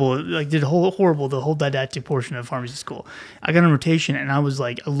 Terrible. Did horrible the whole didactic portion of pharmacy school. I got on rotation, and I was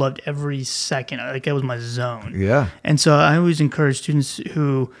I loved every second. That was my zone. Yeah. And so I always encourage students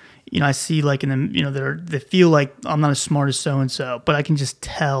who, I see in them, they feel like I'm not as smart as so and so, but I can just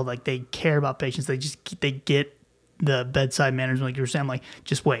tell they care about patients. They get the bedside manners, like you were saying.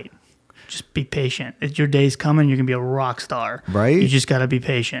 Just wait. Just be patient. Your day's coming. You're gonna be a rock star. Right. You just gotta be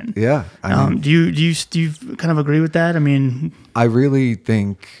patient. Yeah. Do you kind of agree with that? I really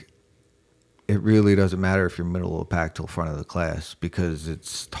think it really doesn't matter if you're middle of the pack till front of the class, because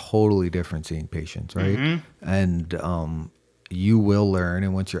it's totally different seeing patients, right? Mm-hmm. And you will learn,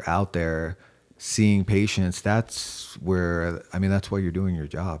 and once you're out there seeing patients, that's where that's why you're doing your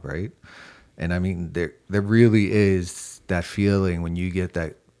job, right? And there really is that feeling when you get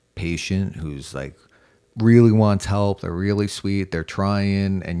that patient who's really wants help, they're really sweet, they're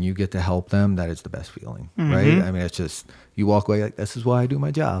trying, and you get to help them. That is the best feeling. Mm-hmm. Right? It's just, you walk away this is why I do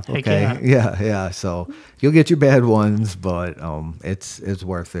my job. Okay. Yeah. So you'll get your bad ones, but it's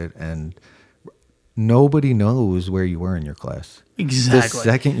worth it. And nobody knows where you were in your class. Exactly. The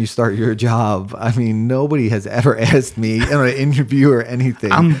second you start your job, nobody has ever asked me in an interview or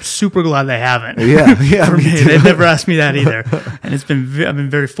anything. I'm super glad they haven't. Yeah. For me, they've never asked me that either, and I've been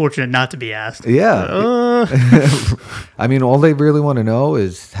very fortunate not to be asked. Yeah. All they really want to know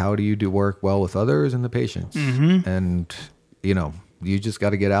is, how do you do work well with others and the patients? Mm-hmm. And you just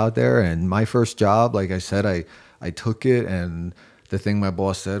got to get out there. And my first job, like I said, I took it, and the thing my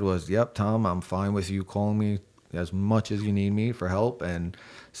boss said was, "Yep, Tom, I'm fine with you calling me as much as you need me for help." And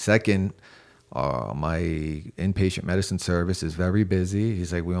second, my inpatient medicine service is very busy.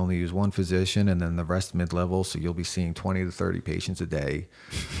 He's like, we only use one physician, and then the rest mid-level, so you'll be seeing 20 to 30 patients a day.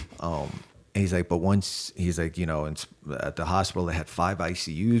 And he's like, but once, he's like, at the hospital, they had 5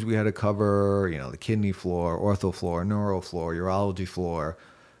 ICUs we had to cover, the kidney floor, ortho floor, neuro floor, urology floor.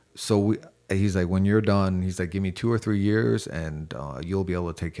 So he's like, when you're done, he's like, give me 2 or 3 years, and you'll be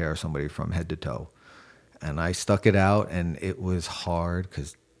able to take care of somebody from head to toe. And I stuck it out, and it was hard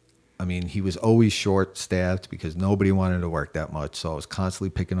because, he was always short-staffed because nobody wanted to work that much. So I was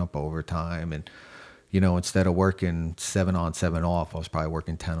constantly picking up overtime. And, instead of working 7 on, 7 off, I was probably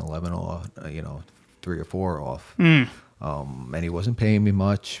working 10, 11 off, 3 or 4 off. And he wasn't paying me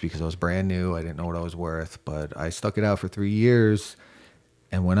much because I was brand new. I didn't know what I was worth. But I stuck it out for 3 years.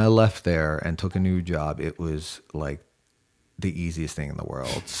 And when I left there and took a new job, it was the easiest thing in the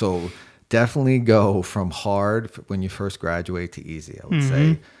world. So definitely go from hard when you first graduate to easy, I would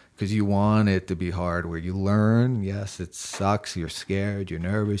say, because you want it to be hard where you learn. Yes, it sucks. You're scared. You're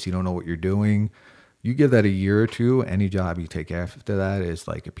nervous. You don't know what you're doing. You give that a year or two, any job you take after that is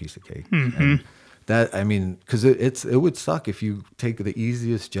like a piece of cake. Mm-hmm. And that, because it would suck if you take the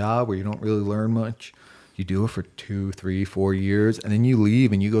easiest job where you don't really learn much. You do it for 2, 3, 4 years, and then you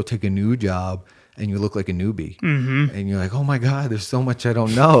leave and you go take a new job, and you look like a newbie. Mm-hmm. And you're like, oh my God, there's so much I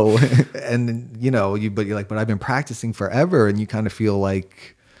don't know. And but you're like, but I've been practicing forever. And you kind of feel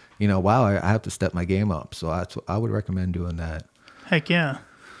like, wow, I have to step my game up. So I would recommend doing that. Heck yeah.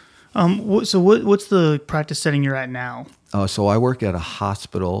 So what's the practice setting you're at now? So I work at a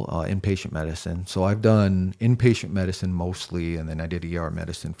hospital, inpatient medicine. So I've done inpatient medicine mostly, and then I did ER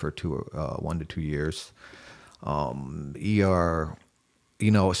medicine for 1 to 2 years. ER,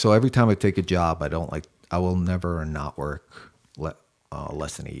 so every time I take a job, I will never not work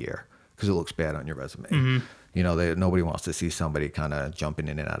less than a year because it looks bad on your resume. Mm-hmm. Nobody wants to see somebody kind of jumping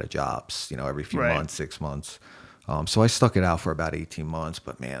in and out of jobs, every few months, 6 months. So I stuck it out for about 18 months,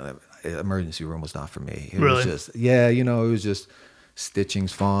 but man, the emergency room was not for me. It was just, it was just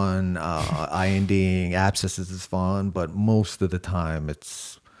stitching's fun, INDing, abscesses is fun, but most of the time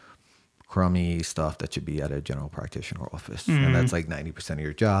it's crummy stuff that should be at a general practitioner office. Mm-hmm. And that's 90% of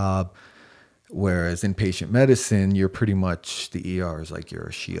your job. Whereas in patient medicine, you're pretty much, the ER is like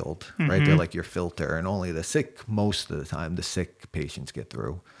your shield, mm-hmm. right? They're like your filter, and only the sick, most of the time, the sick patients get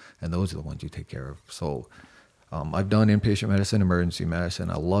through. And those are the ones you take care of. So I've done inpatient medicine, emergency medicine.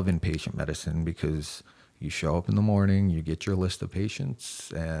 I love inpatient medicine because you show up in the morning, you get your list of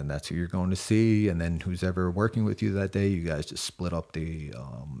patients, and that's who you're going to see. And then who's ever working with you that day, you guys just split up the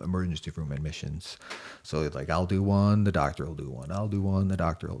emergency room admissions. So I'll do one, the doctor will do one. I'll do one, the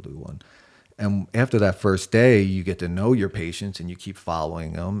doctor will do one. And after that first day, you get to know your patients and you keep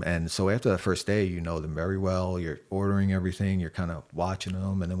following them. And so after that first day, you know them very well. You're ordering everything. You're kind of watching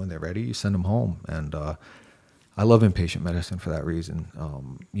them. And then when they're ready, you send them home. And I love inpatient medicine for that reason.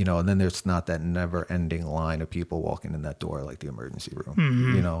 And then there's not that never-ending line of people walking in that door like the emergency room.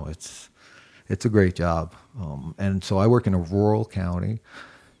 Mm-hmm. It's a great job. And so I work in a rural county,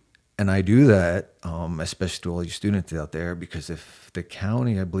 and I do that, especially to all you students out there, because if the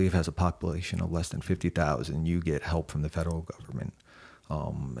county, I believe, has a population of less than 50,000, you get help from the federal government.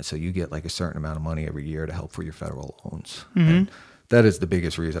 So you get like a certain amount of money every year to help for your federal loans. Mm-hmm. And that is the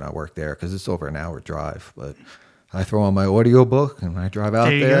biggest reason I work there, because it's over an hour drive. But I throw on my audiobook and I drive out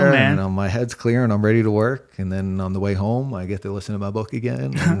there, and my head's clear and I'm ready to work. And then on the way home, I get to listen to my book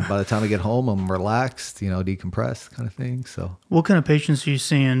again. And by the time I get home, I'm relaxed, decompressed kind of thing. So, what kind of patients are you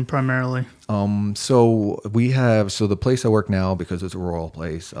seeing primarily? So the place I work now, because it's a rural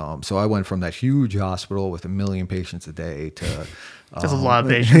place. So I went from that huge hospital with 1 million patients a day to that's a lot of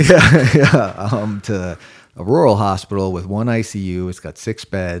patients. To a rural hospital with 1 ICU. It's got 6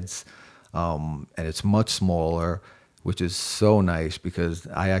 beds. And it's much smaller, which is so nice because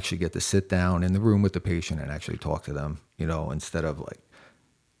I actually get to sit down in the room with the patient and actually talk to them, instead of like,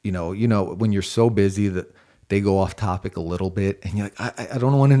 when you're so busy that they go off topic a little bit and you're like, I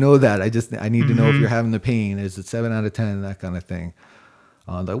don't want to know that. I need to know if you're having the pain. Is it 7 out of 10? That kind of thing.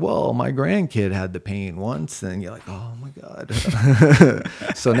 Like, well, my grandkid had the pain once, and you're like, oh my God.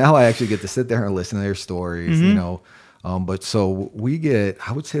 So now I actually get to sit there and listen to their stories, But so we get,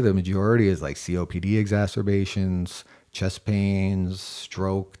 I would say the majority is like COPD exacerbations, chest pains,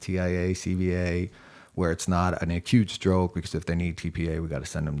 stroke, TIA, CVA, where it's not an acute stroke, because if they need TPA, we got to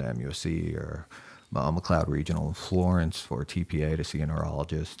send them to MUSC or McLeod Regional in Florence for TPA to see a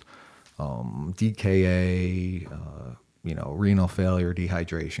neurologist. DKA, renal failure,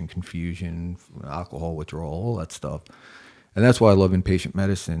 dehydration, confusion, alcohol withdrawal, all that stuff. And that's why I love inpatient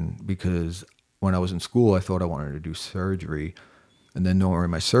medicine, because when I was in school, I thought I wanted to do surgery. And then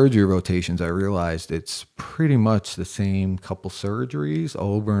during my surgery rotations, I realized it's pretty much the same couple surgeries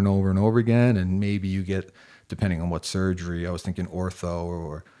over and over and over again. And maybe you get, depending on what surgery, I was thinking ortho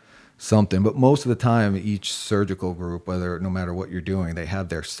or something. But most of the time, each surgical group, no matter what you're doing, they have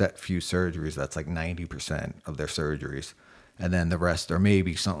their set few surgeries. That's like 90% of their surgeries. And then the rest are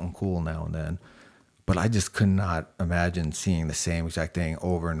maybe something cool now and then. But I just could not imagine seeing the same exact thing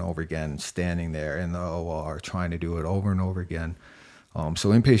over and over again, standing there in the OR, trying to do it over and over again. So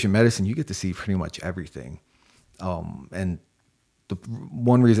inpatient medicine, you get to see pretty much everything. And the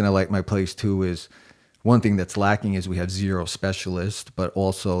one reason I like my place too is, one thing that's lacking is we have 0 specialists, but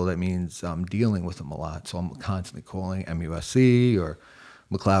also that means I'm dealing with them a lot. So I'm constantly calling MUSC or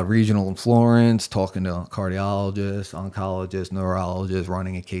McLeod Regional in Florence, talking to cardiologists, oncologists, neurologists,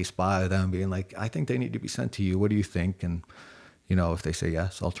 running a case by them, being like, I think they need to be sent to you. What do you think? And, if they say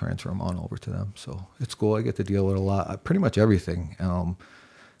yes, I'll transfer them on over to them. So it's cool. I get to deal with a lot, pretty much everything.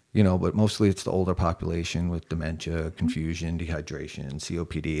 But mostly it's the older population with dementia, confusion, dehydration,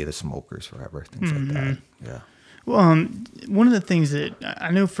 COPD, the smokers forever, things like that. Yeah. Well, one of the things that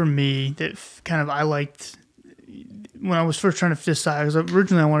I know for me that kind of I liked when I was first trying to decide, because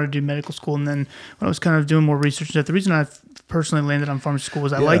originally I wanted to do medical school, and then when I was kind of doing more research and stuff, the reason I personally landed on pharmacy school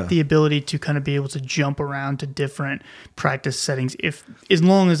was I like the ability to kind of be able to jump around to different practice settings, as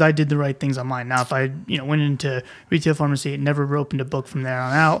long as I did the right things on mine. Now, if I went into retail pharmacy and never opened a book from there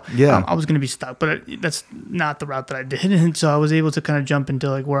on out, I was going to be stuck. But that's not the route that I did, and so I was able to kind of jump into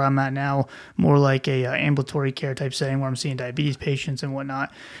like where I'm at now, more like a ambulatory care type setting where I'm seeing diabetes patients and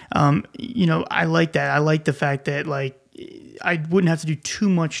whatnot. I like that. I like the fact that like I wouldn't have to do too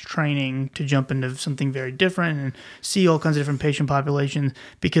much training to jump into something very different and see all kinds of different patient populations,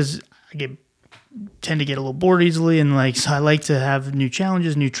 because I tend to get a little bored easily, and so I like to have new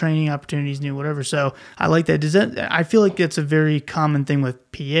challenges, new training opportunities, new whatever. So I like that. I feel like that's a very common thing with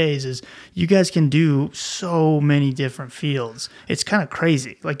PAs is you guys can do so many different fields. It's kind of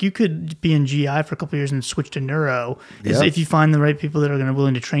crazy. Like you could be in GI for a couple of years and switch to neuro if you find the right people that are going to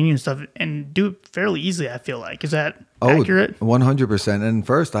willing to train you and stuff, and do it fairly easily. I feel like, is that accurate? 100%. And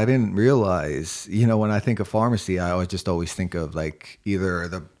first, I didn't realize, when I think of pharmacy, I always think of like either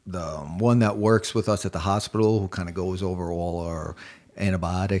the one that works with us at the hospital who kind of goes over all our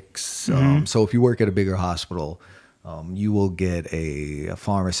antibiotics. So if you work at a bigger hospital, you will get a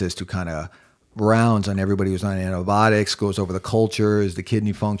pharmacist who kind of rounds on everybody who's on antibiotics, goes over the cultures, the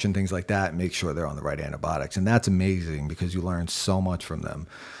kidney function, things like that, and make sure they're on the right antibiotics. And that's amazing because you learn so much from them.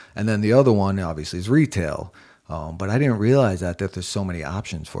 And then the other one, obviously, is retail. But I didn't realize that there's so many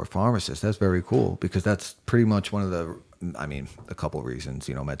options for a pharmacist. That's very cool, because that's pretty much one of a couple of reasons,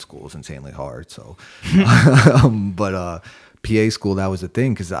 med school is insanely hard. So, but PA school, that was the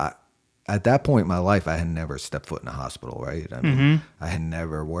thing, because at that point in my life, I had never stepped foot in a hospital, right? I had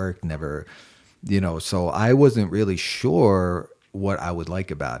never worked, never So I wasn't really sure what I would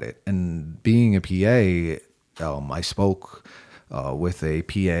like about it. And being a PA, I spoke with a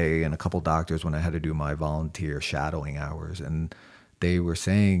PA and a couple doctors when I had to do my volunteer shadowing hours, and they were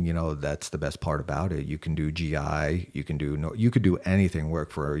saying, that's the best part about it. You can do GI, you could do anything,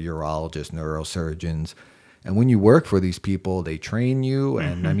 work for a urologist, neurosurgeons. And when you work for these people, they train you.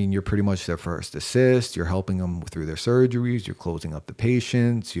 And I mean, you're pretty much their first assist. You're helping them through their surgeries. You're closing up the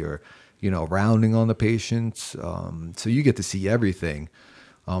patients. You're, rounding on the patients. So you get to see everything.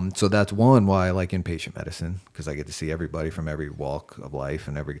 So that's one why I like inpatient medicine, because I get to see everybody from every walk of life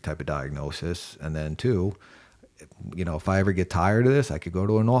and every type of diagnosis. And then two, if I ever get tired of this, I could go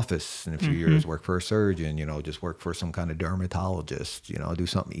to an office in a few years, work for a surgeon, just work for some kind of dermatologist, do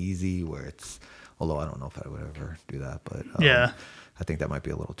something eeasy where it's, although I don't know if I would ever do that, but I think that might be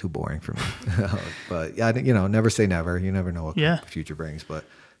a little too boring for me. But yeah, never say never. You never know what the future brings. But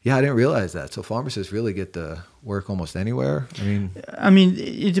yeah, I didn't realize that. So pharmacists really get to work almost anywhere. I mean,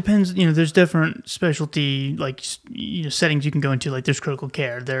 it depends. There's different specialty settings you can go into. Like there's critical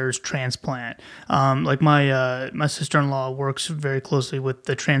care, there's transplant. Like my sister-in-law works very closely with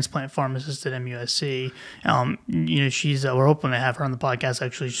the transplant pharmacist at MUSC. We're hoping to have her on the podcast.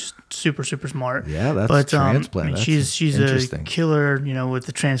 Actually, she's super smart. Yeah, that's transplant. She's a killer. With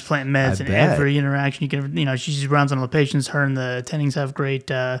the transplant meds and every interaction you can. She rounds on all the patients. Her and the attendings have great.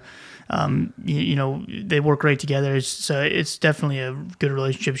 They work great together. So it's definitely a good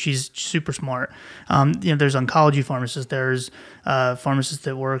relationship. She's super smart. There's oncology pharmacists. There's pharmacists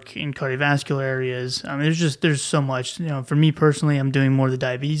that work in cardiovascular areas. There's so much. For me personally, I'm doing more of the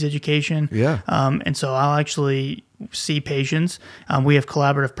diabetes education. Yeah. And so I'll actually see patients. We have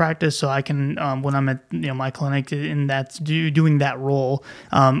collaborative practice, so I can, when I'm at my clinic and that's doing that role,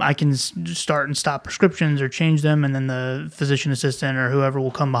 I can start and stop prescriptions or change them, and then the physician assistant or whoever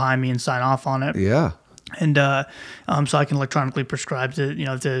will come behind me and sign off on it. Yeah. And so I can electronically prescribe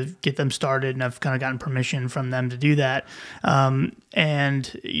to get them started, and I've kind of gotten permission from them to do that. And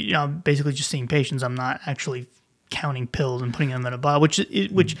basically just seeing patients. I'm not actually counting pills and putting them in a bottle,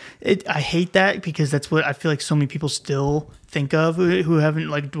 I hate that, because that's what I feel like so many people still think of who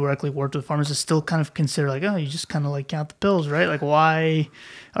haven't directly worked with pharmacists, still kind of consider oh, you just kind of count the pills, right? Why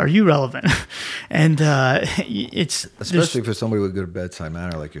are you relevant? And it's especially for somebody with good bedside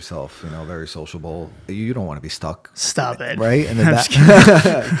manner like yourself, very sociable. You don't want to be stuck. Stop it, right? And then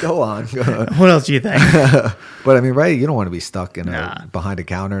go on. What else do you think? But right? You don't want to be stuck behind a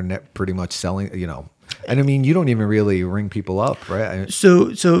counter and pretty much selling, And you don't even really ring people up, right?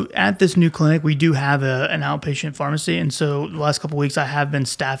 So at this new clinic, we do have an outpatient pharmacy. And so the last couple of weeks, I have been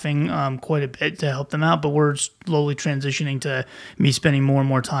staffing quite a bit to help them out. But we're slowly transitioning to me spending more and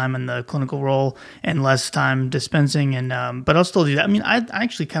more time in the clinical role and less time dispensing. And but I'll still do that. I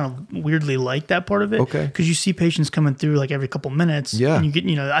actually kind of weirdly like that part of it. Okay. Because you see patients coming through every couple minutes. Yeah. And you get,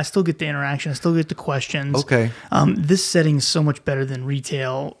 I still get the interaction. I still get the questions. Okay. This setting is so much better than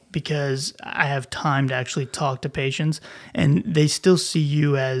retail, because I have time to actually talk to patients, and they still see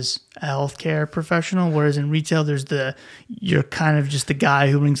you as a healthcare professional. Whereas in retail, you're kind of just the guy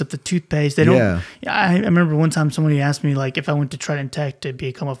who rings up the toothpaste. They don't. Yeah. I remember one time somebody asked me if I went to Trident Tech to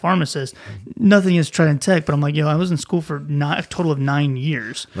become a pharmacist. Nothing is Trident Tech, but I'm I was in school for a total of 9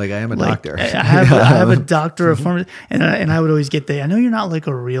 years. I am a doctor. I have a doctor of pharmacy, and I would always get I know you're not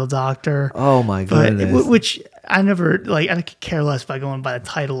a real doctor. Oh my goodness. Which I never I could care less by going by the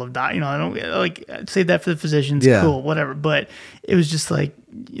title of doc. I don't say that for the physicians. Yeah. Cool, whatever. But it was just why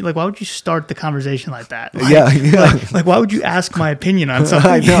would you start the conversation like that? Why would you ask my opinion on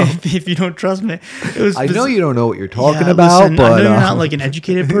something if you don't trust me? I know you don't know what you're talking about. Listen, but I know you're not an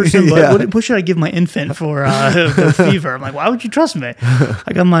educated person, but what should I give my infant for the fever? I'm why would you trust me?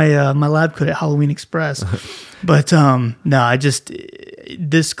 I got my lab coat at Halloween Express. But no, I just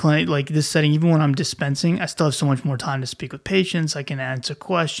this clinic, this setting, even when I'm dispensing, I still have so much more time to speak with patients. I can answer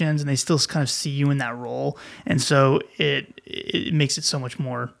questions, and they still kind of see you in that role, and so it makes it so much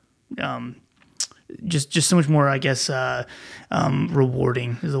more, just so much more, I guess,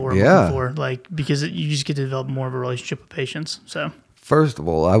 rewarding is the word I'm looking for. Because you just get to develop more of a relationship with patients. So first of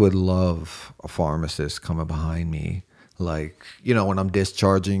all, I would love a pharmacist coming behind me. When I'm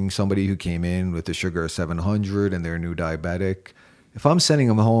discharging somebody who came in with a sugar of 700 and they're a new diabetic, if I'm sending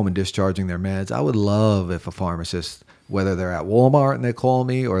them home and discharging their meds, I would love if a pharmacist, whether they're at Walmart and they call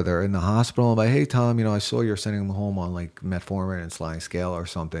me or they're in the hospital, and hey, Tom, I saw you're sending them home on metformin and sliding scale or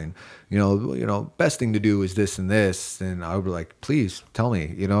something. Best thing to do is this and this. And I would be please tell me,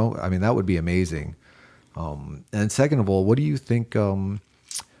 that would be amazing. And second of all, what do you think?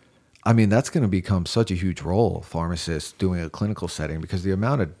 That's going to become such a huge role, pharmacists doing a clinical setting, because the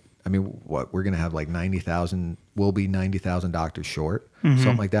amount of I mean, what we're going to have like 90,000, we'll be 90,000 doctors short,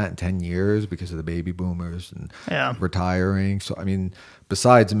 something like that in 10 years because of the baby boomers and retiring. So, I mean,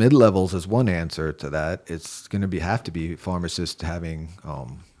 besides mid-levels as one answer to that, it's going to have to be pharmacists having,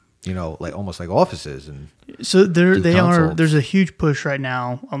 like almost like offices. And so there's a huge push right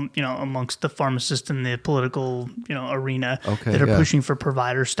now, amongst the pharmacists in the political, arena that are pushing for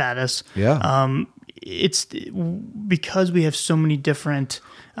provider status. Yeah. It's because we have so many different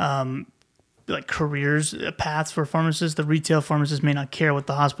careers paths for pharmacists. The retail pharmacists may not care what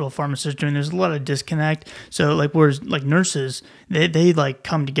the hospital pharmacist is doing. There's a lot of disconnect. So whereas nurses, they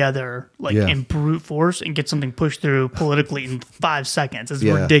come together in brute force and get something pushed through politically in 5 seconds. It's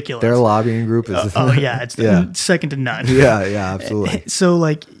ridiculous. Their lobbying group is it's second to none. Yeah, absolutely. So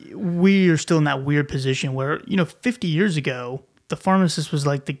we are still in that weird position where 50 years ago, the pharmacist was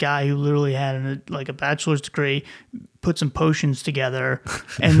the guy who literally had a bachelor's degree, put some potions together,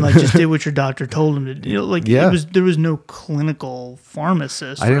 and just did what your doctor told him to do. There was no clinical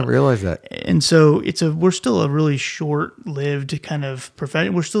pharmacist. I didn't realize that. And so we're still a really short-lived kind of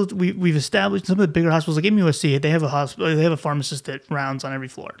profession. We've established some of the bigger hospitals like MUSC. They have a pharmacist that rounds on every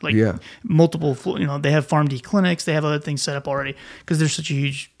floor. Multiple. They have PharmD clinics. They have other things set up already because they're such a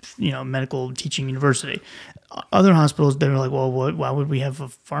huge medical teaching university. Other hospitals, they're like, well, why would we have a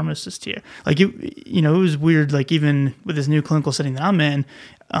pharmacist here? It was weird. Even with this new clinical setting that I'm in,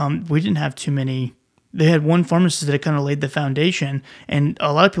 we didn't have too many. They had one pharmacist that kind of laid the foundation, and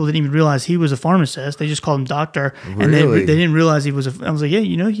a lot of people didn't even realize he was a pharmacist. They just called him doctor, really? And they didn't realize he was a. I was like, yeah,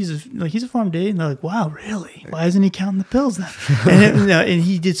 he's a PharmD, and they're like, wow, really? Why isn't he counting the pills then? And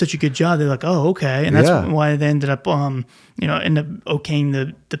he did such a good job. They're like, oh, okay, and that's why they ended up okaying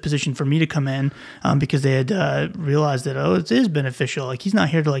the position for me to come in because they had realized that it is beneficial. He's not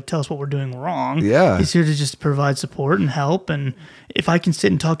here to tell us what we're doing wrong. Yeah, he's here to just provide support and help. And if I can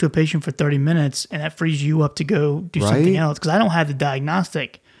sit and talk to a patient for 30 minutes and that frees you up to go do something else, because I don't have the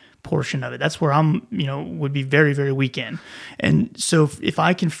diagnostic portion of it. That's where I'm, would be very, very weak in. And so if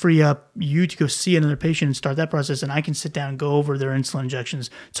I can free up you to go see another patient and start that process, and I can sit down and go over their insulin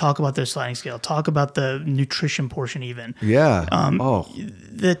injections, talk about their sliding scale, talk about the nutrition portion even. Yeah.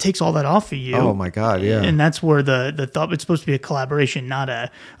 That takes all that off of you. Oh my God. Yeah. And that's where the thought, it's supposed to be a collaboration, not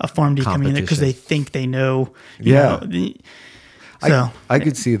a PharmD coming in there because they think they know. I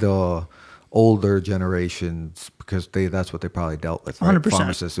could see the older generations because that's what they probably dealt with, right? 100%.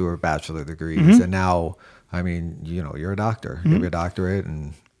 Pharmacists who are bachelor degrees. And now, I mean, you're a doctor. You have your doctorate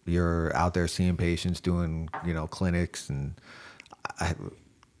and you're out there seeing patients, doing, clinics. And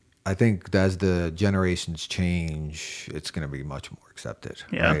I think as the generations change, it's going to be much more accepted,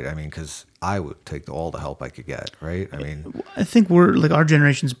 right? I mean, because I would take all the help I could get, right? I think we're our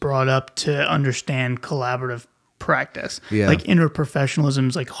generation's brought up to understand collaborative practice. Interprofessionalism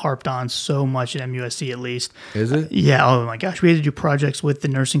is harped on so much at MUSC, at least. Is it? Yeah. Oh my gosh, we had to do projects with the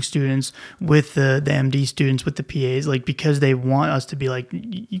nursing students, with the MD students, with the PAs, because they want us to be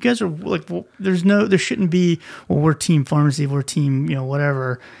you guys are there shouldn't be, we're team pharmacy, we're team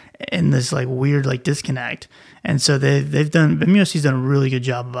whatever, and this weird disconnect. And so MUSC's done a really good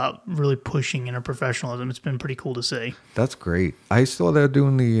job about really pushing interprofessionalism. It's been pretty cool to see. That's great. I saw they're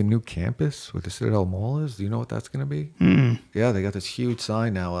doing the new campus with the Citadel Mall is. Do you know what that's going to be? Yeah, they got this huge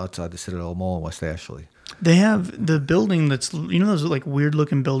sign now outside the Citadel Mall in West Ashley. They have the building that's, those weird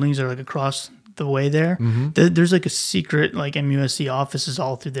looking buildings that are across the way there. There's a secret MUSC offices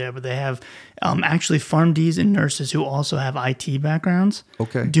all through there, but they have actually PharmDs and nurses who also have IT backgrounds.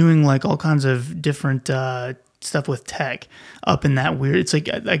 Okay. Doing all kinds of different stuff with tech up in that weird. It's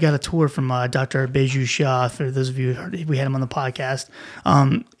I got a tour from Dr. Beju Shah. For those of you who heard, we had him on the podcast.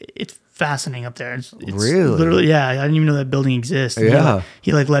 It's fascinating up there. It's really? Literally, I didn't even know that building exists. Yeah.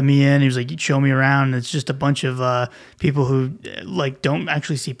 He let me in. He was show me around. And it's just a bunch of people who don't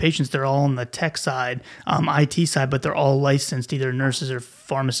actually see patients. They're all on the tech side, IT side, but they're all licensed, either nurses or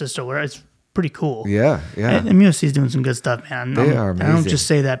pharmacists or whatever. It's pretty cool. Yeah. And MUSC is doing some good stuff, man. They are amazing. I don't just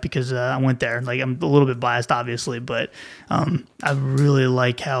say that because I went there. I'm a little bit biased, obviously, but I really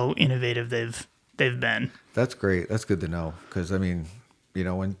like how innovative they've been. That's great. That's good to know because, I mean,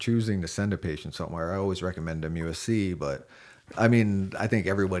 when choosing to send a patient somewhere, I always recommend MUSC, but I mean, I think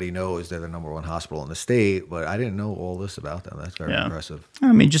everybody knows they're the number one hospital in the state, but I didn't know all this about them. That's very impressive.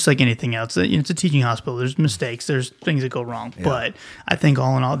 I mean, just like anything else, it's a teaching hospital. There's mistakes. There's things that go wrong. Yeah. But I think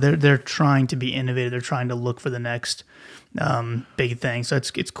all in all, they're trying to be innovative. They're trying to look for the next big thing. So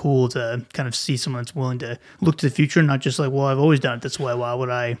it's cool to kind of see someone that's willing to look to the future, not just I've always done it this way. Why would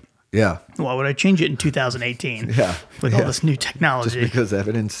I Yeah. Why would I change it in 2018 Yeah. with all this new technology? Just because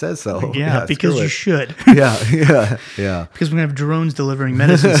evidence says so. Yeah, because you should. Yeah. Because we're going to have drones delivering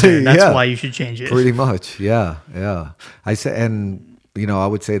medicine soon. That's why you should change it. Pretty much. Yeah. I say, and I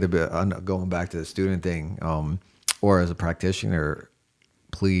would say going back to the student thing, or as a practitioner,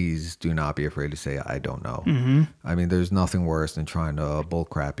 please do not be afraid to say, I don't know. Mm-hmm. I mean, there's nothing worse than trying to bull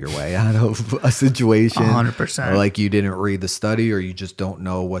crap your way out of a situation. 100%. Like you didn't read the study or you just don't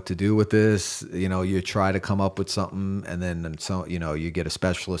know what to do with this. You try to come up with something and then you get a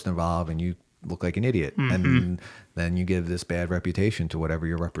specialist involved and you look like an idiot. Mm-hmm. And then you give this bad reputation to whatever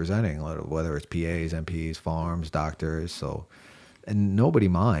you're representing, whether it's PAs, MPs, pharms, doctors. And nobody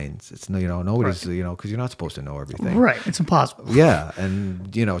minds. It's nobody's right. Because you're not supposed to know everything. Right. It's impossible. Yeah,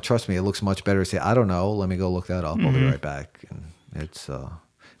 and trust me, it looks much better to say I don't know. Let me go look that up. I'll be right back. And it's and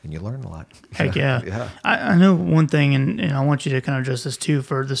you learn a lot. Heck yeah. Yeah. I know one thing, and I want you to kind of address this too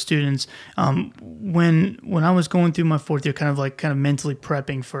for the students. When I was going through my fourth year, kind of mentally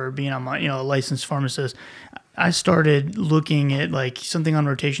prepping for being on my a licensed pharmacist, I started looking at like something on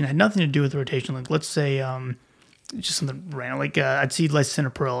rotation that had nothing to do with rotation. Like let's say just something random. Like I'd see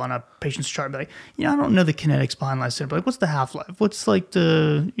lisinopril on a patient's chart, be like, I don't know the kinetics behind lisinopril. Like, what's the half-life? What's like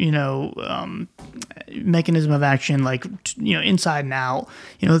the mechanism of action? Like inside and out.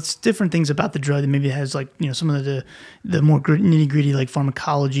 It's different things about the drug that maybe has like some of the more nitty-gritty like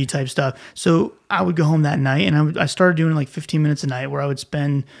pharmacology type stuff. So I would go home that night, and I started doing like 15 minutes a night, where I would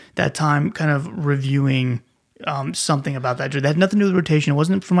spend that time kind of reviewing something about that drug. That had nothing to do with rotation. It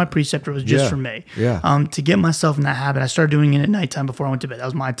wasn't for my preceptor. It was just for me. Yeah. To get myself in that habit, I started doing it at nighttime before I went to bed. That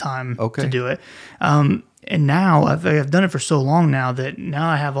was my time to do it. And now I've done it for so long now that now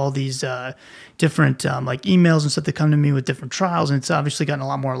I have all these different like emails and stuff that come to me with different trials, and it's obviously gotten a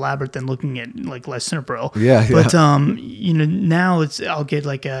lot more elaborate than looking at like lisinopril. Yeah. But now I'll get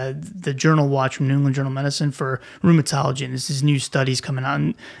like the Journal Watch from New England Journal of Medicine for rheumatology, and this is new studies coming out.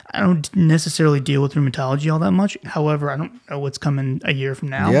 And I don't necessarily deal with rheumatology all that much. However, I don't know what's coming a year from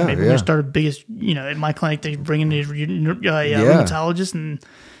now. Maybe we're gonna start a biggest. At my clinic they bring in a rheumatologist, and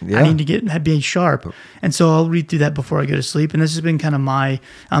I need to be sharp. And so I'll read through that before I go to sleep. And this has been kind of my,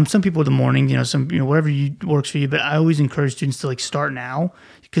 some people in the morning, whatever works for you. But I always encourage students to like start now,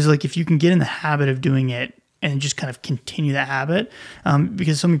 because like if you can get in the habit of doing it and just kind of continue that habit,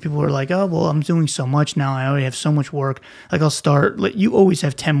 because so many people are like, oh, well, I'm doing so much now. I already have so much work. Like I'll start, you always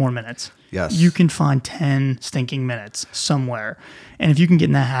have 10 more minutes. Yes. You can find 10 stinking minutes somewhere. And if you can get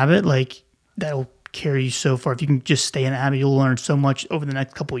in that habit, like that'll carry you so far. If you can just stay in the habit, you'll learn so much over the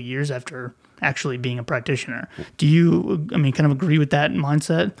next couple of years after actually being a practitioner. Do you, kind of agree with that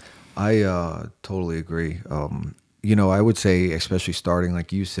mindset? I totally agree. I would say, especially starting,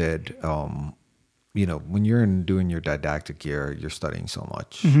 like you said, when you're doing your didactic year, you're studying so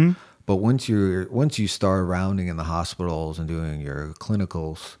much. Mm-hmm. But once you start rounding in the hospitals and doing your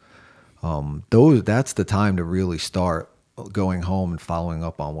clinicals, that's the time to really start going home and following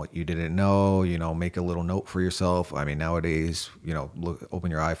up on what you didn't know, make a little note for yourself. I mean, nowadays,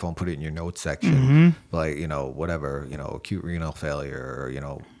 open your iPhone, put it in your notes section, like, whatever, acute renal failure,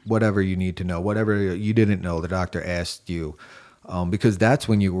 or, whatever you need to know, whatever you didn't know, the doctor asked you, because that's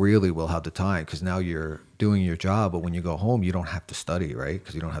when you really will have the time, because now you're doing your job. But when you go home, you don't have to study, right?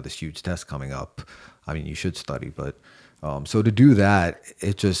 Because you don't have this huge test coming up. I mean, you should study, but so to do that,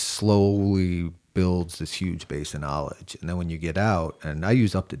 it just slowly builds this huge base of knowledge. And then when you get out, and I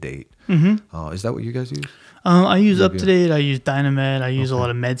use UpToDate. Mm-hmm. Is that what you guys use? I use UpToDate. I use Dynamed. I use a lot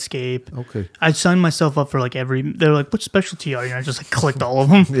of Medscape. Okay. I signed myself up for like they're like, what specialty are you? And I just like clicked all of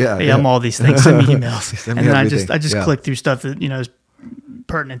them. Yeah. I'm all these things. Send me emails. Send me and then everything. I just click through stuff that, is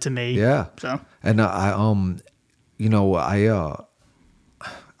pertinent to me. Yeah. So. And I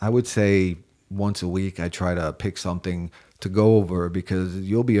would say once a week I try to pick something to go over, because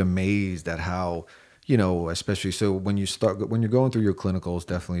you'll be amazed at how, especially so when you're going through your clinicals,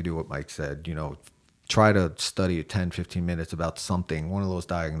 definitely do what Mike said, try to study 10, 15 minutes about something, one of those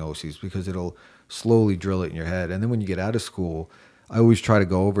diagnoses, because it'll slowly drill it in your head. And then when you get out of school, I always try to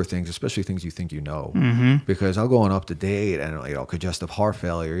go over things, especially things you think because I'll go on UpToDate and, congestive heart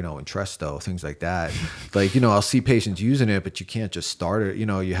failure, Entresto, things like that. Like, I'll see patients using it, but you can't just start it. You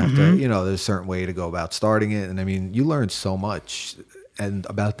have to, there's a certain way to go about starting it. And I mean, you learn so much and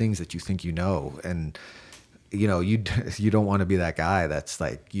about things that you think and you don't want to be that guy that's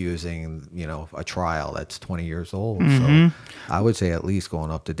like using, a trial that's 20 years old. So I would say at least going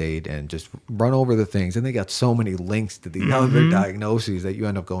UpToDate and just run over the things. And they got so many links to the other diagnoses that you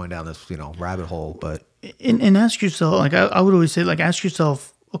end up going down this, rabbit hole. But and ask yourself, like I would always say, like ask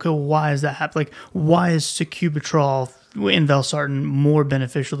yourself, okay, well, why is that happening? Like, why is sacubitril in valsartan more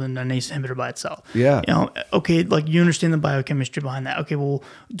beneficial than an ACE inhibitor by itself? Yeah. You know, okay, like you understand the biochemistry behind that. Okay, well,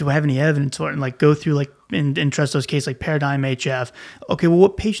 do I have any evidence for it? And like go through like in Tresto's case, like Paradigm HF. Okay, well,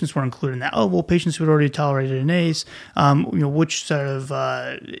 what patients were included in that? Oh, well, patients who had already tolerated an ACE. You know, which sort of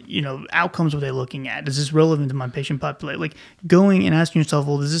outcomes were they looking at? Is this relevant to my patient population? Like going and asking yourself,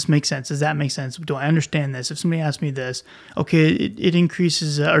 well, does this make sense? Does that make sense? Do I understand this? If somebody asks me this, okay, it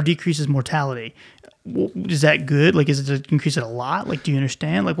increases or decreases mortality. Well, is that good? Like, is it to increase it a lot? Like, do you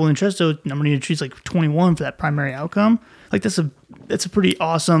understand? Like, well, in Tresto, number needed to treat like 21 for that primary outcome. Like, that's a pretty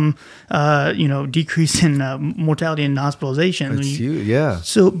awesome, decrease in mortality and hospitalization. It's huge, yeah.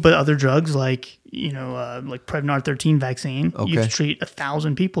 So, but other drugs like Prevnar 13 vaccine, you have to treat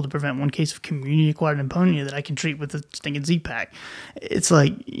 1,000 people to prevent one case of community-acquired pneumonia that I can treat with a stinking Z-Pack. It's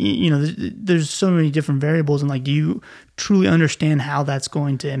like, there's so many different variables, and like, do you truly understand how that's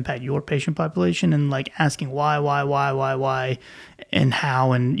going to impact your patient population? And like asking why, and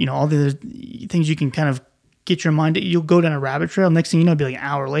how, and all the other things you can kind of get your mind, you'll go down a rabbit trail. Next thing you know, it'll be like an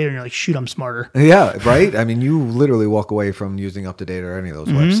hour later and you're like, shoot, I'm smarter. Yeah, right? I mean, you literally walk away from using UpToDate or any of those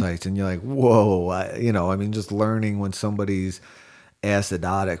websites and you're like, whoa, just learning when somebody's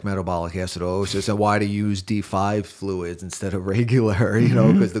acidotic, metabolic acidosis, and why to use D5 fluids instead of regular,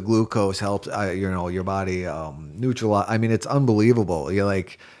 because the glucose helps, your body neutralize. I mean, it's unbelievable. You're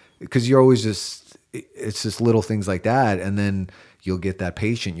like, because you're always it's just little things like that. And then you'll get that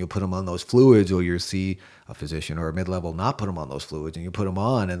patient, you'll put them on those fluids, or you'll see a physician or a mid-level not put them on those fluids, and you put them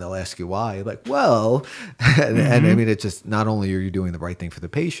on and they'll ask you why. You're like, well, and I mean, it's just, not only are you doing the right thing for the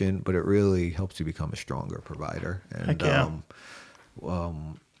patient, but it really helps you become a stronger provider. And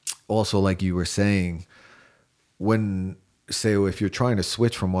also, like you were saying, if you're trying to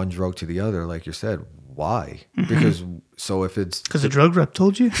switch from one drug to the other, like you said, why? Because if it's because the drug rep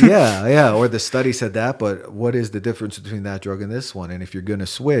told you, yeah, or the study said that, but what is the difference between that drug and this one? And if you're going to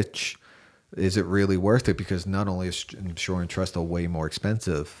switch, is it really worth it? Because not only is Ensure and Tresto way more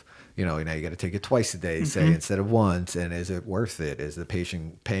expensive, now you got to take it twice a day, say, instead of once. And is it worth it? Is the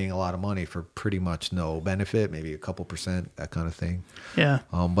patient paying a lot of money for pretty much no benefit, maybe a couple percent, that kind of thing? Yeah.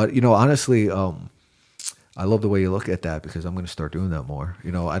 But honestly, I love the way you look at that, because I'm going to start doing that more.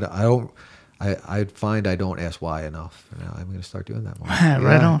 I find I don't ask why enough. I'm going to start doing that more.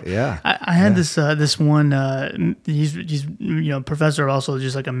 Right on. Yeah. I had this one. He's professor, also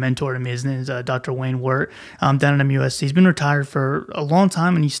just like a mentor to me. His name is Dr. Wayne Wirt, down at MUSC. He's been retired for a long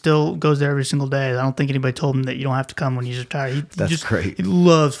time, and he still goes there every single day. I don't think anybody told him that you don't have to come when he's retired. That's great. He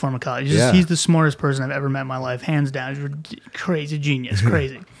loves pharmacology. He's the smartest person I've ever met in my life, hands down. He's crazy genius,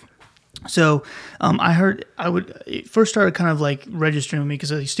 crazy. So it first started kind of like registering with me because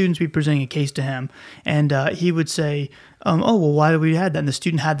the students would be presenting a case to him, and he would say, oh, well, why did we have that? And the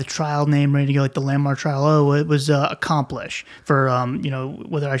student had the trial name ready to go, like the landmark trial. Oh, it was Accomplish for,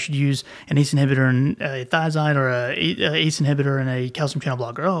 whether I should use an ACE inhibitor and a thiazide or a ACE inhibitor and a calcium channel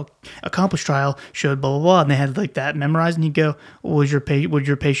blocker. Oh, Accomplish trial showed blah, blah, blah. And they had like that memorized, and he'd go, would your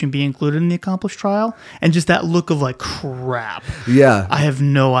patient be included in the Accomplish trial? And just that look of like, crap. Yeah. I have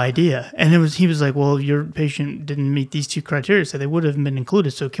no idea. And he was like, well, your patient didn't meet these two criteria, so they would have been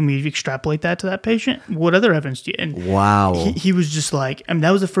included. So can we extrapolate that to that patient? What other evidence do you? And wow. He was just like,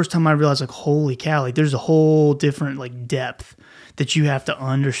 that was the first time I realized, like, holy cow, like there's a whole different like depth that you have to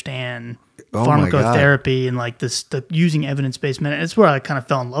understand pharmacotherapy and like the using evidence-based medicine. That's where I kind of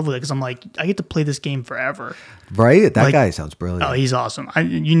fell in love with it, because I'm like, I get to play this game forever. Right? That guy sounds brilliant. Oh, he's awesome.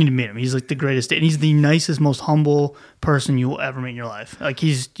 You need to meet him. He's like the greatest. And he's the nicest, most humble person you will ever meet in your life. Like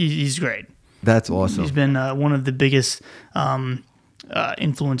he's great. That's awesome. He's been one of the biggest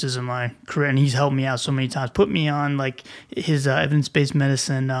influences in my career, and he's helped me out so many times. Put me on like his evidence-based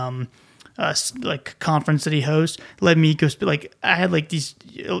medicine like conference that he hosts. Let me go like I had like these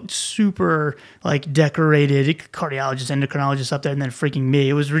super like decorated cardiologists, endocrinologists up there, and then freaking me.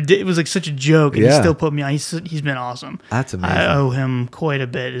 It was like such a joke, and he still put me on. He's been awesome. That's amazing. I owe him quite a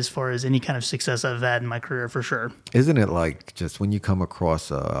bit as far as any kind of success I've had in my career, for sure. Isn't it like just when you come across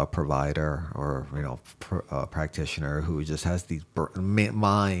a provider or a practitioner who just has these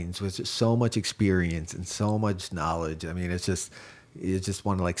minds with just so much experience and so much knowledge? I mean, it's just. You just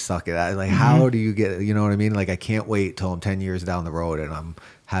want to like suck it out. Like, how do you get? You know what I mean? Like, I can't wait till I'm 10 years down the road and I'm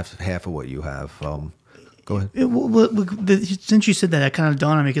half of what you have. Go ahead. Since you said that, that kind of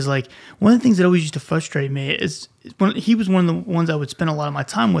dawned on me, because like one of the things that always used to frustrate me is when he was one of the ones I would spend a lot of my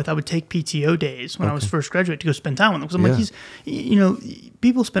time with. I would take PTO days when I was first graduate to go spend time with him, because I'm like,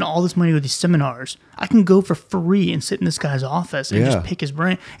 people spend all this money with these seminars. I can go for free and sit in this guy's office and just pick his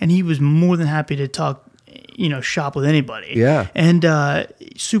brain. And he was more than happy to talk shop with anybody. Yeah. And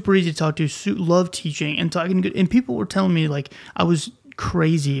super easy to talk to. Love teaching and talking good. And people were telling me like I was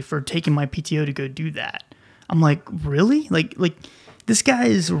crazy for taking my PTO to go do that. I'm like, really? Like this guy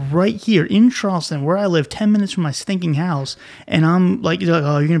is right here in Charleston, where I live, 10 minutes from my stinking house, and I'm like,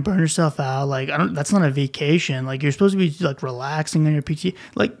 oh, you're gonna burn yourself out. Like, that's not a vacation. Like, you're supposed to be like relaxing on your PT.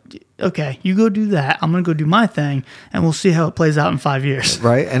 Like, okay, you go do that. I'm gonna go do my thing, and we'll see how it plays out in 5 years.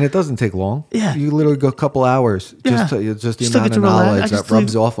 Right, and it doesn't take long. Yeah, you literally go a couple hours. Yeah. Just the amount of knowledge that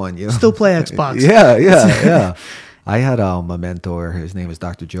rubs off on you. Still play Xbox. Yeah. I had a mentor. His name is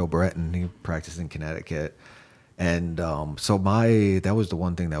Dr. Joe Breton. He practiced in Connecticut. And so that was the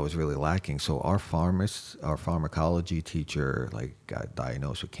one thing that was really lacking. So our pharmacology teacher got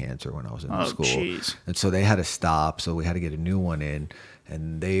diagnosed with cancer when I was in school. Geez. And so they had to stop. So we had to get a new one in,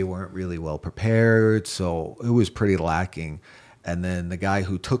 and they weren't really well prepared. So it was pretty lacking. And then the guy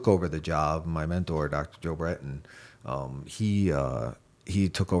who took over the job, my mentor, Dr. Joe Breton, he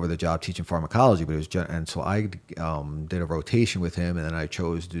took over the job teaching pharmacology, but and so I did a rotation with him, and then I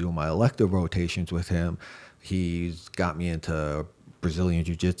chose to do my elective rotations with him. He's got me into Brazilian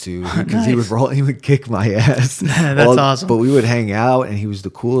Jiu-Jitsu because Nice. he would kick my ass. That's awesome. But we would hang out, and he was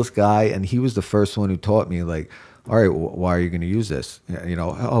the coolest guy, and he was the first one who taught me all right, why are you going to use this?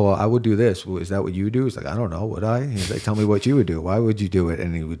 I would do this. Well, is that what you do? He's like, I don't know. Would I? He's like, tell me what you would do. Why would you do it?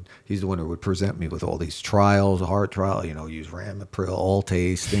 And he's the one who would present me with all these trials, heart trial, use Ramipril,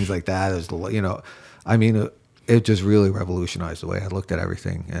 Altase, things like that. It just really revolutionized the way I looked at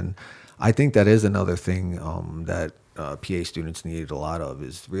everything. And I think that is another thing that PA students need a lot of,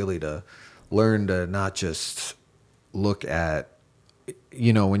 is really to learn to not just look at,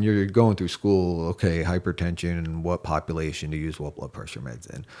 when you're going through school, okay, hypertension and what population to use what blood pressure meds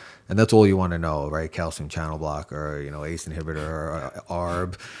in. And that's all you want to know, right? Calcium channel blocker, ACE inhibitor, or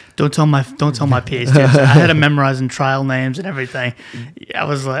ARB. Don't tell my PA students. I had to memorize and trial names and everything. I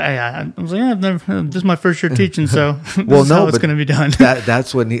was like, this is my first year teaching, so this is how it's going to be done.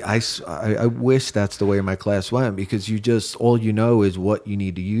 That's when I wish that's the way my class went, because all you know is what you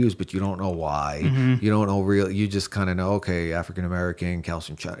need to use, but you don't know why. Mm-hmm. You don't know you just kind of know, okay, African American,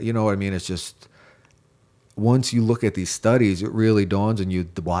 calcium channel. You know what I mean? It's just, once you look at these studies, it really dawns on you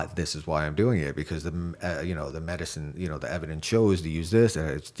this is why I'm doing it, because the medicine, the evidence shows to use this, and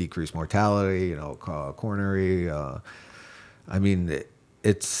it's decreased mortality, coronary.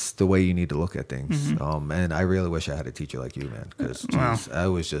 It's the way you need to look at things. Mm-hmm. And I really wish I had a teacher like you, man, because I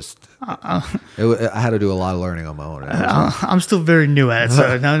was just, I had to do a lot of learning on my own. I'm still very new at it, so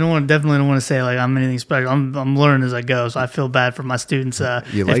I definitely don't want to say like I'm anything special. I'm learning as I go, so I feel bad for my students.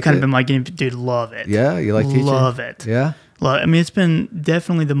 You they've kind of been my guinea pig. Dude, love it. Yeah, you like teaching? Love it. Yeah. It's been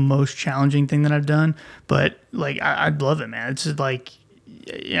definitely the most challenging thing that I've done, but I love it, man. It's just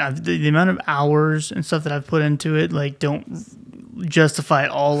the amount of hours and stuff that I've put into it, don't justify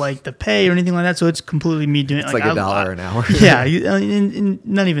it all, the pay or anything like that. So it's completely me doing it. It's $1 an hour. Yeah, and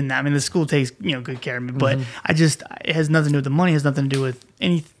not even that. I mean, the school takes good care of me, but it has nothing to do with the money. It has nothing to do with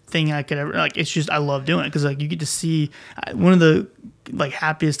anything I could ever It's just I love doing it, because you get to see one of the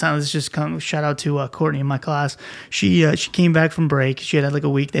happiest times. Let's just shout out to Courtney in my class. She came back from break. She had a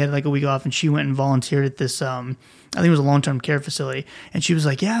week. They had a week off, and she went and volunteered at this. I think it was a long-term care facility. And she was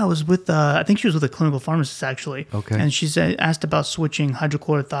like, yeah, I was with, I think she was with a clinical pharmacist, actually. Okay. And she asked about switching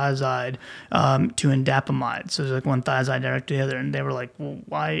hydrochlorothiazide to indapamide. So there's one thiazide direct to the other. And they were like, well,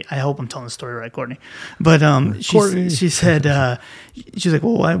 why? I hope I'm telling the story right, Courtney. But she said, she's like,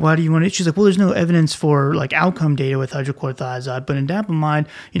 well, why do you want it? She's like, well, there's no evidence for outcome data with hydrochlorothiazide. But indapamide,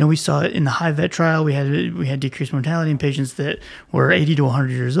 we saw it in the high vet trial. We had decreased mortality in patients that were 80 to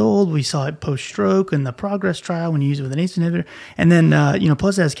 100 years old. We saw it post-stroke in the progress trial when you use it with an ACE inhibitor. And then,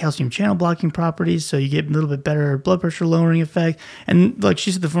 plus it has calcium channel blocking properties, so you get a little bit better blood pressure lowering effect. And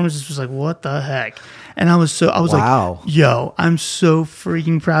she said, the pharmacist was like, what the heck? And I was wow. like, yo, I'm so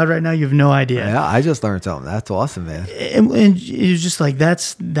freaking proud right now. You have no idea. Yeah, I just learned something. That's awesome, man. And it was just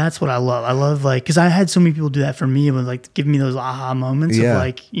that's what I love. I love because I had so many people do that for me, and give me those aha moments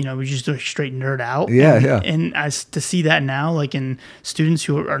of we just straight nerd out. Yeah, and to see that now, in students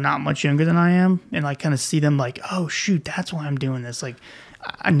who are not much younger than I am, and kind of see them oh shoot, that's why I'm doing this.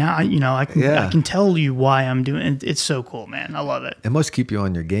 Now I can tell you why I'm doing it. It's so cool, man. I love it. It must keep you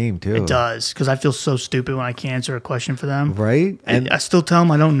on your game too. It does, because I feel so stupid when I can't answer a question for them. Right? And I still tell them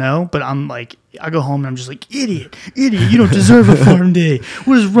I don't know, but I'm I go home and I'm just like, idiot, you don't deserve a PharmD.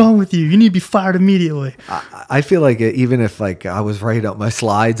 What is wrong with you? You need to be fired immediately. I feel like even if like I was writing up my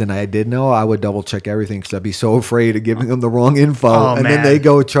slides and I did know, I would double check everything because I'd be so afraid of giving them the wrong info. And then they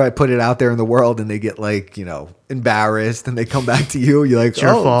go try put it out there in the world and they get like, embarrassed and they come back to you. You're like, it's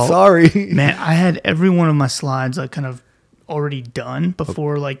your fault. Sorry. Man, I had every one of my slides like kind of already done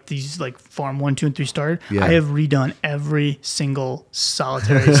before like these like Pharm 1, 2, and 3 started. Yeah. I have redone every single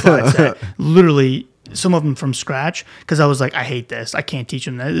solitary slide set. Literally some of them from scratch because I was like, I hate this. I can't teach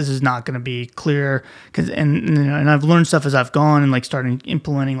them that. This is not going to be clear. And I've learned stuff as I've gone and like starting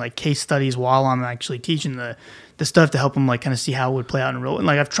implementing like case studies while I'm actually teaching the stuff to help them like kind of see how it would play out in real. And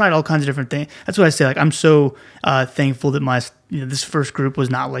like I've tried all kinds of different things. That's why I say like I'm so thankful that my this first group was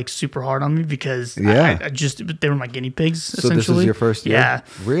not like super hard on me because I just they were my guinea pigs. So essentially. this was your first year? Yeah,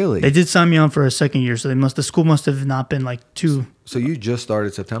 really. They did sign me on for a second year, so the school must have not been like too. So you just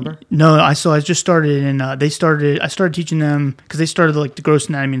started September? No, I just started and I started teaching them because they started like the gross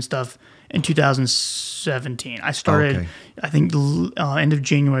anatomy and stuff in 2017. I started I think end of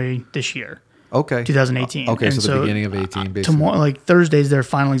January this year. Okay. 2018. Okay, and so the beginning of 18, basically. Tomorrow, like Thursday's their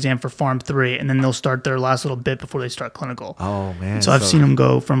final exam for Pharm 3, and then they'll start their last little bit before they start clinical. Oh, man. So I've seen them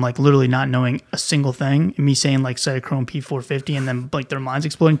go from like literally not knowing a single thing, and me saying like cytochrome P450, and then like their minds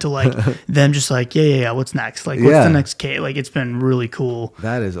exploding to like them just like, yeah, what's next? Like, what's the next K? Like, it's been really cool.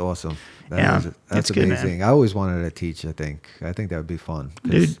 That is awesome. That's amazing. Good, I always wanted to teach, I think that would be fun.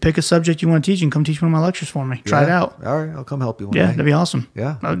 Dude, pick a subject you want to teach and come teach one of my lectures for me. Try it out. All right, I'll come help you one day. That'd be awesome.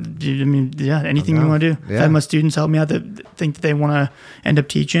 Yeah. Anything you want to do. Yeah. I've had my students help me out that think that they want to end up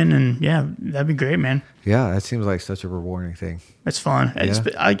teaching, and that'd be great, man. Yeah, that seems like such a rewarding thing. It's fun. It's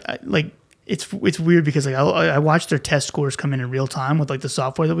it's weird because like I watch their test scores come in real time with like the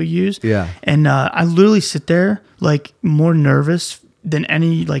software that we use. Yeah. And I literally sit there like more nervous than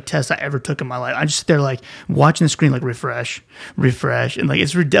any like test I ever took in my life. I just sit there like watching the screen like refresh, and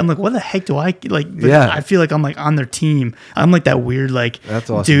like I'm like, what the heck do I like? I feel like I'm like on their team. I'm like that weird like That's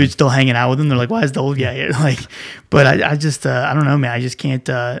awesome. Dude still hanging out with them. They're like, why is the old guy here? Like, but I just I don't know, man. I just can't.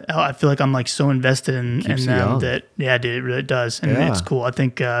 I feel like I'm like so invested in them that dude, it really does, and it's cool. I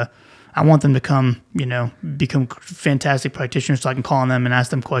think. I want them to come, become fantastic practitioners so I can call on them and ask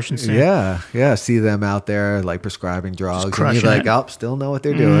them questions soon. Yeah. See them out there like prescribing drugs. And you're like, still know what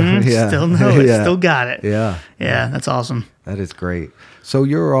they're doing. Still know it. Still got it. Yeah. That's awesome. That is great. So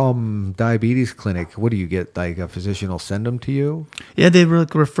your diabetes clinic, what do you get? Like a physician will send them to you? Yeah, they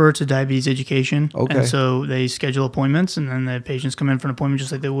refer to diabetes education. Okay. And so they schedule appointments, and then the patients come in for an appointment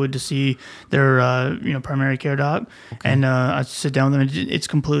just like they would to see their primary care doc. Okay. And I sit down with them. It's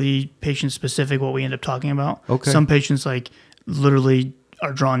completely patient specific what we end up talking about. Okay. Some patients like literally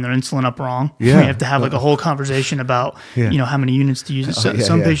are drawing their insulin up wrong. Yeah. We have to have like a whole conversation about, how many units to use.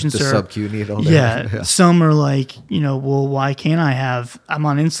 Some patients the are sub-Q needle. Yeah. Some are like, well, why can't I'm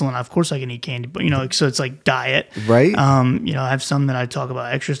on insulin. Of course I can eat candy, but so it's like diet. Right. I have some that I talk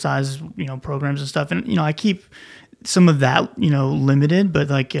about exercise, programs and stuff. And, I keep some of that, limited, but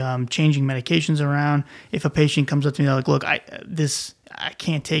like changing medications around. If a patient comes up to me, they're like, look, I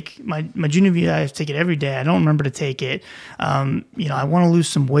can't take my Junivia. I have to take it every day. I don't remember to take it. I want to lose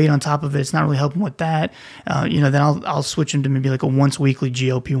some weight on top of it. It's not really helping with that. Then I'll switch them to maybe like a once weekly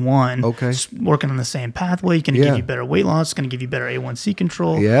GLP-1. Okay. Working on the same pathway. It's going to give you better weight loss. It's going to give you better A1C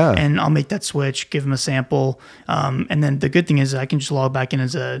control. Yeah. And I'll make that switch, give them a sample. And then the good thing is I can just log back in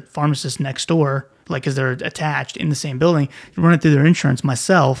as a pharmacist next door, like because they're attached in the same building, run it through their insurance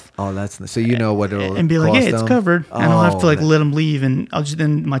myself. Oh, that's so you know what it'll and be like, cost hey, it's them? covered, and I'll have to like let them leave, and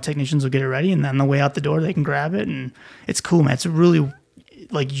then my technicians will get it ready, and then on the way out the door they can grab it, and it's cool, man. It's a really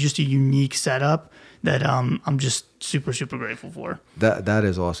like just a unique setup that I'm just super super grateful for. That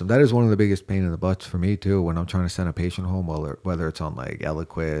is awesome. That is one of the biggest pain in the butts for me too when I'm trying to send a patient home, whether it's on like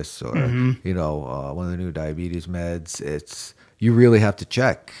Eliquis or one of the new diabetes meds. You really have to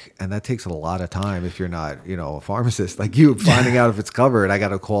check, and that takes a lot of time if you're not, a pharmacist. Like you finding out if it's covered, I got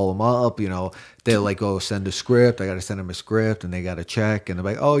to call them up, they'll like, send a script. I got to send them a script, and they got to check, and they're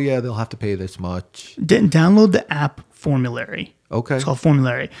like, oh yeah, they'll have to pay this much. Download the app Formulary. Okay. It's called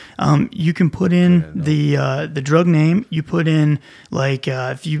Formulary. You can put in the drug name. You put in like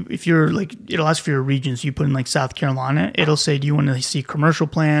if you're like, it'll ask for your regions. You put in like South Carolina. It'll say, do you want to see commercial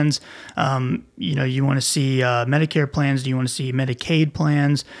plans? You want to see Medicare plans? Do you want to see Medicaid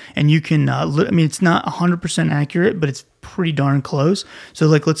plans? And you can. It's not 100% accurate, but it's pretty darn close. So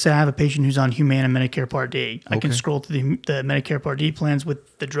like, let's say I have a patient who's on Humana Medicare Part D. I can scroll through the Medicare Part D plans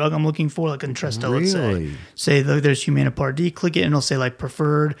with the drug I'm looking for, like Entresto, let's say. Say there's Humana Part D, click it and it'll say like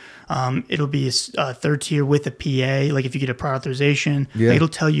preferred. It'll be a third tier with a PA. Like if you get a prior authorization, like, it'll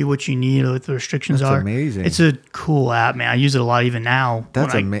tell you what you need or what the restrictions are. Amazing. It's a cool app, man. I use it a lot even now.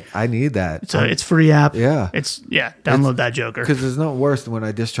 That's amazing. I need that. It's a free app. Yeah. Download that joker. Because there's no worse than when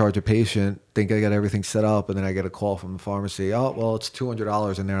I discharge a patient, think I got everything set up, and then I get a call from the pharmacy. Oh, well, it's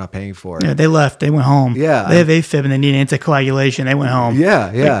 $200 and they're not paying for it. Yeah, they left. They went home. Yeah. They have AFib and they need anticoagulation. They went home.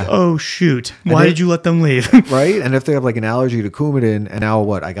 Yeah. Like, oh, shoot. Why did you let them leave? Right? And if they have like an allergy to Coumadin, and now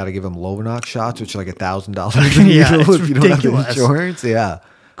what? I got to give them Lovenox shots, which is like $1,000 a needle if you don't have the insurance. Yeah.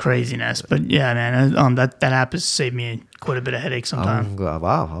 Craziness. But yeah, man, that app has saved me quite a bit of headache sometimes.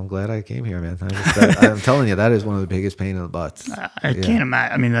 I'm glad I came here, man. I'm telling you, that is one of the biggest pain in the butts. I can't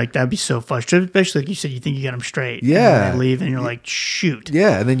imagine. I mean, like, that'd be so frustrating, especially like you said, you think you got them straight. Yeah. And then they leave and you're like, shoot.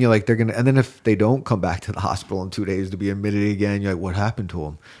 Yeah. And then you're like, and then if they don't come back to the hospital in 2 days to be admitted again, you're like, what happened to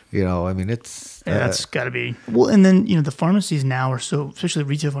them? I mean, it's. That's got to be. Well, and then, the pharmacies now are so, especially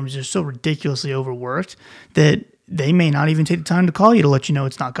retail pharmacies, are so ridiculously overworked that they may not even take the time to call you to let you know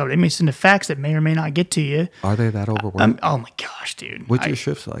it's not covered. They may send a fax that may or may not get to you. Are they that overworked? Oh my gosh, dude. What's your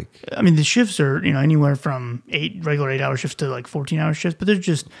shifts like? I mean, the shifts are, anywhere from regular 8-hour shifts to like 14-hour shifts, but they're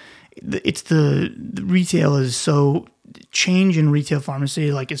just, it's the retail is so, change in retail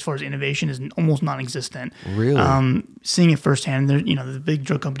pharmacy, like as far as innovation, is almost non-existent. Really? Seeing it firsthand, the big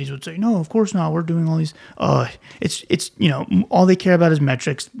drug companies would say, no, of course not. We're doing all these, it's all they care about is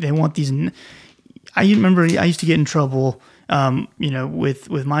metrics. They want these. I remember I used to get in trouble,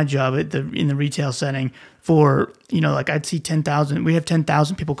 with my job in the retail setting for, like I'd see 10,000. We have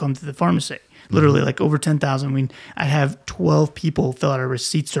 10,000 people come to the pharmacy, literally like over 10,000. I'd have 12 people fill out a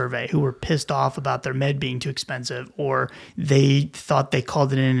receipt survey who were pissed off about their med being too expensive, or they thought they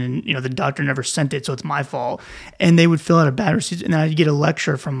called it in and, the doctor never sent it, so it's my fault. And they would fill out a bad receipt. And then I'd get a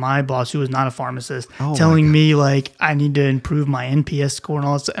lecture from my boss, who was not a pharmacist, telling me like I need to improve my NPS score and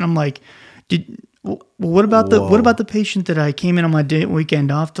all that stuff. And I'm like, what about the patient that I came in on my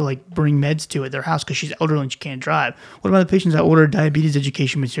weekend off to like bring meds to at their house because she's elderly and she can't drive? What about the patients I ordered diabetes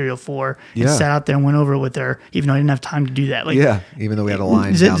education material for and sat out there and went over it with her, even though I didn't have time to do that? Like, even though we had a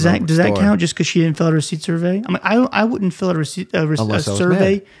line. Does that count just because she didn't fill out a receipt survay? I'm like, I wouldn't fill out a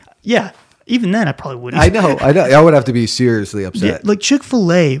survey. Yeah. Even then, I probably wouldn't. I know. I would have to be seriously upset. Yeah, like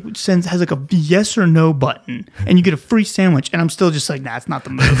Chick-fil-A has like a yes or no button, and you get a free sandwich, and I'm still just like, nah, it's not the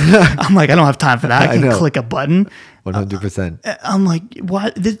move. I'm like, I don't have time for that. I can't click a button. 100%. I'm like,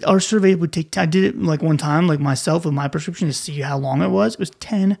 what? Our survey would take time. I did it like one time, like myself with my prescription to see how long it was. It was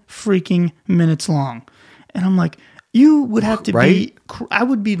 10 freaking minutes long. And I'm like, you would have to be, I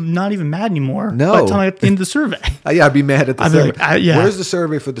would be not even mad anymore by the time I got into the survey. I'd be mad at the survey. Like, Where's the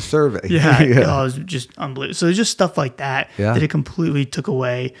survey for the survey? Yeah. It was just unbelievable. So it's just stuff like that that it completely took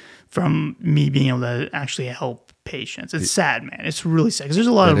away from me being able to actually help patients. It's sad, man. It's really sad because there's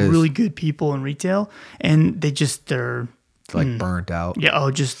a lot of really good people in retail, and they're like burnt out. Yeah.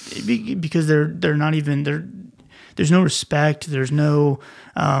 Just because they're not even, there's no respect. There's no,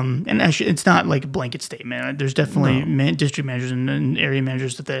 and actually, it's not like a blanket statement. There's definitely district managers and area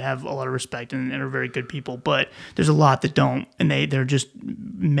managers that have a lot of respect and are very good people. But there's a lot that don't, and they're just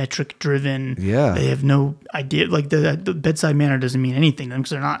metric driven. Yeah, they have no idea. Like the bedside manner doesn't mean anything to them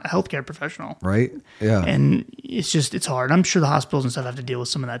because they're not a healthcare professional. Right. Yeah. And it's hard. I'm sure the hospitals and stuff have to deal with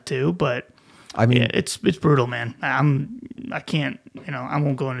some of that too. But I mean, it's brutal, man. I can't, I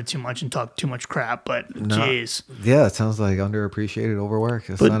won't go into too much and talk too much crap, but geez. Yeah, it sounds like underappreciated overwork.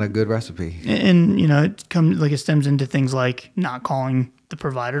 It's not a good recipe. And, it stems into things like not calling the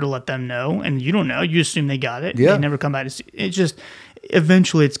provider to let them know. And you don't know. You assume they got it. Yeah. They never come back to see. It's just,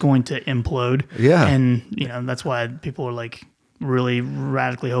 eventually it's going to implode. Yeah. And, that's why people are like really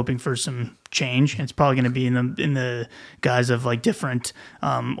radically hoping for some change. And it's probably going to be in the guise of like different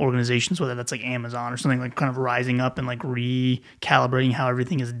organizations, whether that's like Amazon or something, like kind of rising up and like recalibrating how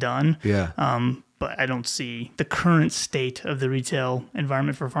everything is done. Yeah. But I don't see the current state of the retail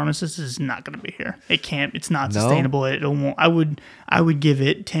environment for pharmacists is not going to be here. It's not sustainable. It won't. I would give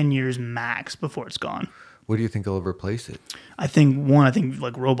it 10 years max before it's gone. What do you think will replace it? I think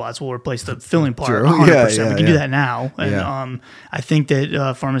like robots will replace the filling part. Sure. 100%. We can do that now. And Yeah. I think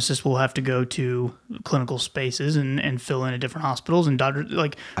that pharmacists will have to go to clinical spaces and fill in at different hospitals, and doctors,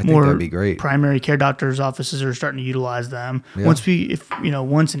 like I think more that'd be great. Primary care doctors' offices are starting to utilize them. Yeah.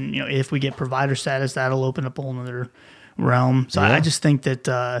 If we get provider status, that'll open up a whole other realm. So I just think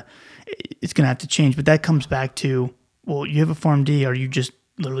that it's going to have to change. But that comes back to, well, you have a PharmD. Are you just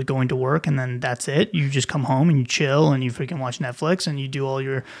literally going to work and then that's it. You just come home and you chill and you freaking watch Netflix and you do all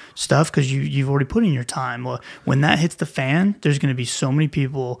your stuff because you've already put in your time. Well, when that hits the fan, there's going to be so many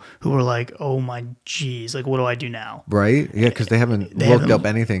people who are like, oh my geez, like what do I do now? Right? Yeah, because they haven't looked up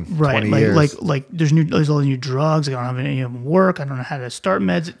anything. Right, 20 years. like there's all the new drugs. I don't have any of them work. I don't know how to start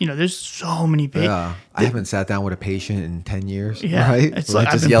meds. There's so many people. Yeah, I haven't sat down with a patient in 10 years. Yeah, right? It's like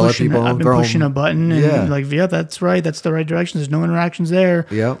like just I've been yell at pushing, people. I've been pushing a button, and yeah, that's right. That's the right direction. There's no interactions there.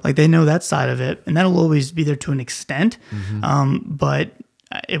 Yeah, like they know that side of it, and that'll always be there to an extent. But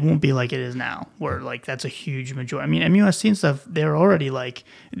it won't be like it is now, where like that's a huge majority. I mean, MUSC and stuff, they're already like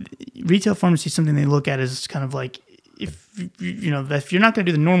retail pharmacy is something they look at as kind of like if if you're not going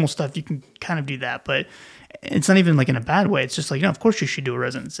to do the normal stuff, you can kind of do that, but it's not even like in a bad way. It's just like, of course you should do a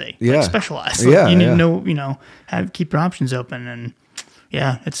residency. Yeah. Like specialize. Like, you need to know, keep your options open. And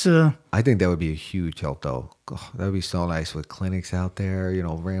yeah, it's I think that would be a huge help though. Oh, that would be so nice with clinics out there,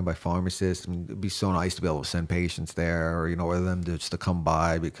 ran by pharmacists. And it'd be so nice to be able to send patients there or them just to come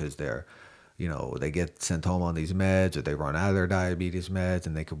by because they're, they get sent home on these meds or they run out of their diabetes meds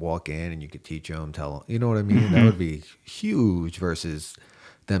and they could walk in and you could teach them, tell them, you know what I mean? That would be huge versus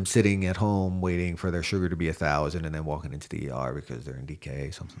them sitting at home waiting for their sugar to be 1,000 and then walking into the ER because they're in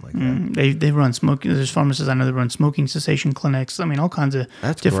DK, something like that. They run smoking. There's pharmacists I know that run smoking cessation clinics. I mean, all kinds of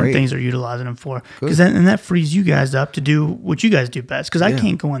different things they're utilizing them for. Because that frees you guys up to do what you guys do best. Because I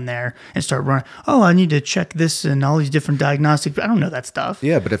can't go in there and start running. Oh, I need to check this and all these different diagnostic. I don't know that stuff.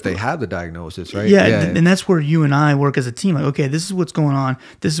 Yeah, but if they have the diagnosis, right? Yeah, and that's where you and I work as a team. Like, okay, this is what's going on.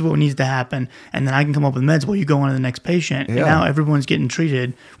 This is what needs to happen, and then I can come up with meds while you go on to the next patient. Yeah. And now everyone's getting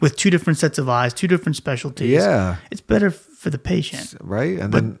treated with 2 different sets of eyes, 2 different specialties. Yeah. It's better for the patient. Right.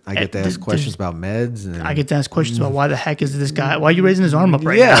 And then I get to ask questions about meds. And I get to ask questions about why the heck is this guy, why are you raising his arm up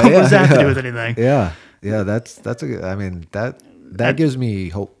right now? What does that have to do with anything? Yeah. Yeah. That's that gives me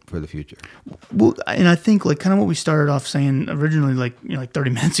hope for the future. Well, and I think like kind of what we started off saying originally, like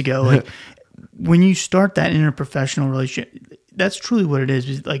 30 minutes ago, like when you start that interprofessional relationship, that's truly what it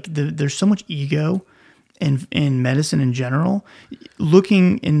is. Like there's so much ego in medicine in general,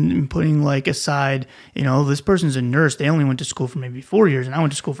 looking and putting like aside, this person's a nurse. They only went to school for maybe 4 years and I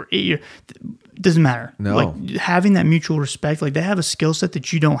went to school for 8 years. Doesn't matter. No. Like having that mutual respect, like they have a skill set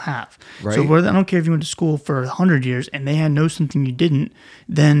that you don't have. Right. So I don't care if you went to school for 100 years and they know something you didn't,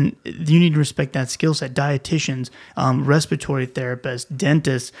 then you need to respect that skill set. Dietitians, respiratory therapists,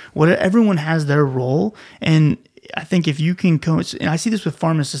 dentists, everyone has their role. And I think if you can and I see this with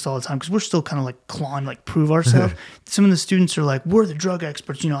pharmacists all the time because we're still kind of like clawing, like prove ourselves. Some of the students are like, we're the drug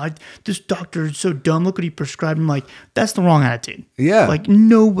experts. This doctor is so dumb. Look what he prescribed. I'm like, that's the wrong attitude. Yeah. Like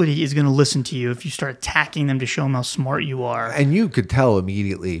nobody is going to listen to you if you start attacking them to show them how smart you are. And you could tell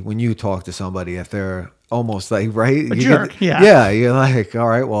immediately when you talk to somebody if they're almost like, right? A jerk, yeah. Yeah, you're like, all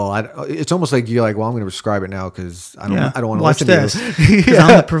right, well, it's almost like you're like, well, I'm going to prescribe it now because I don't want to listen to you. Because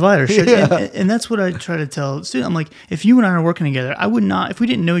I'm the provider. And that's what I try to tell students. I'm like, if you and I are working together, I would not, if we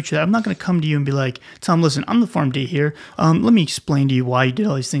didn't know each other, I'm not going to come to you and be like, Tom, listen, I'm the PharmD here. Let me explain to you why you did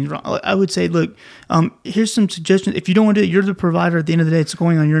all these things wrong. I would say, look, here's some suggestions. If you don't want to do it, you're the provider. At the end of the day, it's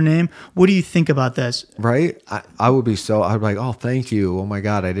going on your name. What do you think about this? Right? I would be I'd be like, oh, thank you. Oh my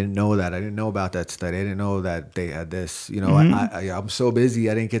God, I didn't know that. I didn't know about that study. I didn't know that they had this, I'm so busy.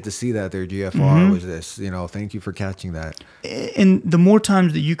 I didn't get to see that their GFR was this, thank you for catching that. And the more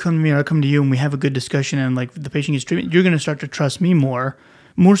times that you come to me or I come to you and we have a good discussion and like the patient gets treatment, you're going to start to trust me more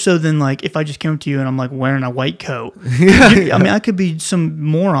so than like if I just came to you and I'm like wearing a white coat. I mean, I could be some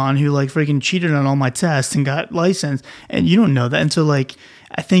moron who like freaking cheated on all my tests and got licensed and you don't know that. And so like,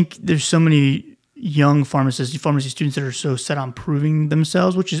 I think there's so many young pharmacy students that are so set on proving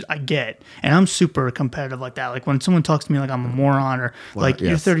themselves, which is I get, and I'm super competitive like that. Like when someone talks to me like I'm a moron or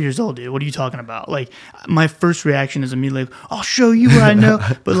you're 30 years old, dude, what are you talking about? Like my first reaction is immediately like, I'll show you what I know.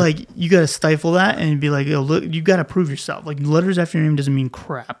 But like you got to stifle that and be like, oh, look, you got to prove yourself. Like letters after your name doesn't mean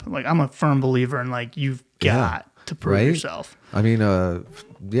crap. Like I'm a firm believer in like you've got to prove yourself. I mean, a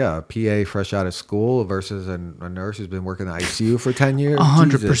PA fresh out of school versus a nurse who's been working in the ICU for 10 years.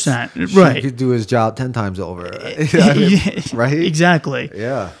 100%. Right. He could do his job 10 times over. Right? Exactly.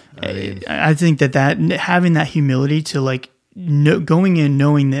 Yeah. I think that having that humility to like, going in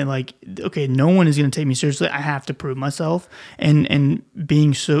knowing that like, okay, no one is going to take me seriously. I have to prove myself and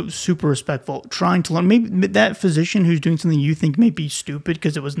being so super respectful, trying to learn. Maybe that physician who's doing something you think may be stupid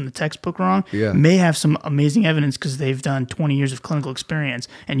because it was in the textbook wrong may have some amazing evidence because they've done 20 years of clinical experience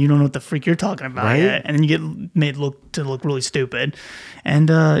and you don't know what the freak you're talking about yet. And then you get made look really stupid.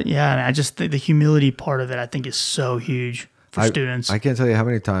 And I just think the humility part of it, I think is so huge. For students. I can't tell you how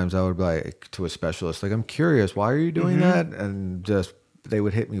many times I would be like to a specialist, like, I'm curious, why are you doing that? And just they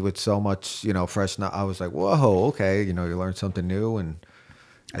would hit me with so much, fresh. I was like, whoa, okay, you learn something new, and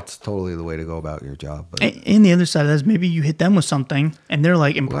that's totally the way to go about your job. But and the other side of that is maybe you hit them with something and they're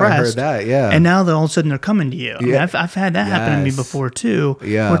like impressed. I heard that, yeah. And now all of a sudden they're coming to you. I mean, I've had that happen to me before too.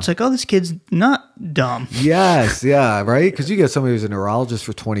 Yeah. Where it's like, oh, this kid's not dumb. Yes, yeah, right? Because you get somebody who's a neurologist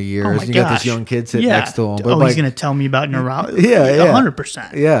for 20 years. Oh my and you gosh. got this young kid sitting next to him. But he's going to tell me about neurology. Yeah,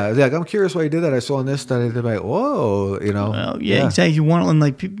 100%. Yeah, like, I'm curious why you did that. I saw in this study. They're like, whoa, Well, exactly. You want,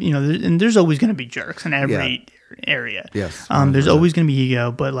 like, and there's always going to be jerks in every area. Yes. There's always going to be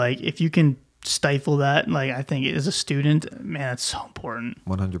ego, but like if you can stifle that, like I think as a student, man, that's so important.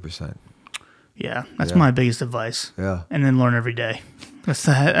 100%. Yeah, that's my biggest advice. Yeah. And then learn every day. That's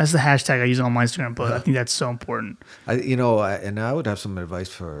the hashtag I use on my Instagram post. I think that's so important. And I would have some advice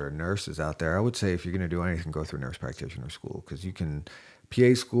for nurses out there. I would say if you're going to do anything, go through nurse practitioner school, because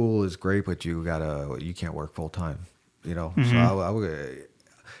PA school is great, but you can't work full time. So I would,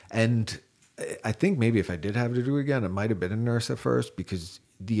 and I think maybe if I did have to do it again, it might have been a nurse at first, because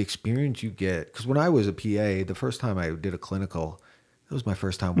the experience you get. Because when I was a PA, the first time I did a clinical, it was my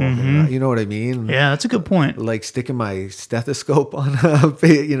first time walking around. You know what I mean? Yeah, that's a good point. Like sticking my stethoscope on,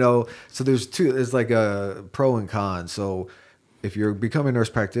 So there's like a pro and con. So if you're becoming a nurse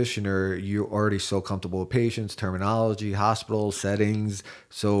practitioner, you're already so comfortable with patients, terminology, hospital settings.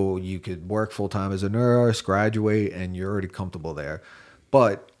 So you could work full time as a nurse, graduate, and you're already comfortable there.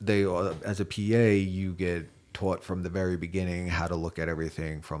 But as a PA, you get taught from the very beginning how to look at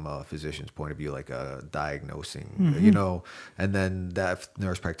everything from a physician's point of view, like diagnosing, and then that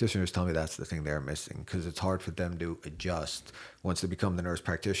nurse practitioners tell me that's the thing they're missing, because it's hard for them to adjust once they become the nurse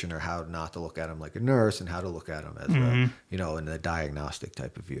practitioner, how not to look at them like a nurse and how to look at them as in a diagnostic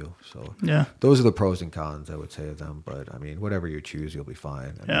type of view. So those are the pros and cons, I would say, of them. But I mean, whatever you choose, you'll be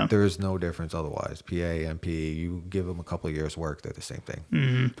fine. I mean, there is no difference otherwise. PA, MP, you give them a couple of years work, they're the same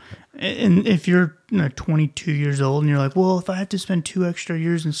thing. And if you're 22 years old and you're like, well, if I have to spend 2 extra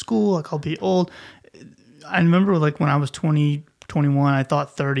years in school, like I'll be old. I remember like when I was 20, 21, I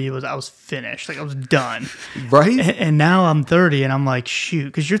thought 30 I was finished. Like I was done. Right. And now I'm 30 and I'm like, shoot,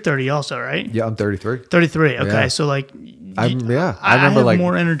 because you're 30 also, right? Yeah, I'm 33. 33. Okay. Yeah. So like, I remember I have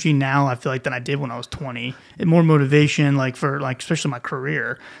more energy now, I feel like, than I did when I was 20, and more motivation, like for like, especially my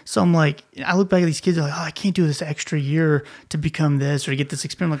career. So I'm like, I look back at these kids, they're like, oh, I can't do this extra year to become this or to get this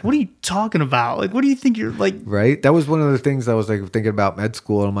experience. Like, what are you talking about? Like, what do you think you're like? Right. That was one of the things I was like thinking about med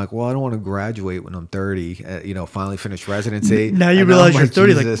school. And I'm like, well, I don't want to graduate when I'm 30, finally finish residency. Now you realize you're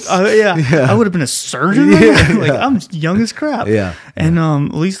 30. Jesus. Like, I would have been a surgeon. I'm young as crap. Yeah. And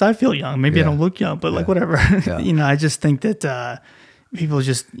at least I feel young. Maybe I don't look young, but like whatever. Yeah. I just think that people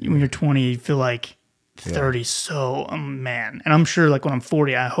just, when you're 20, you feel like 30 so, man. And I'm sure like when I'm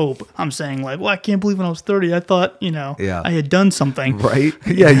 40, I hope I'm saying like, well, I can't believe when I was 30, I thought, I had done something. Right.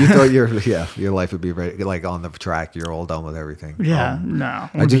 Yeah. You thought your life would be like on the track. You're all done with everything. Yeah. No.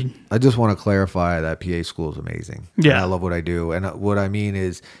 I just want to clarify that PA school is amazing. Yeah. And I love what I do. And what I mean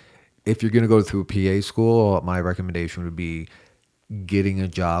is, if you're going to go through PA school, my recommendation would be getting a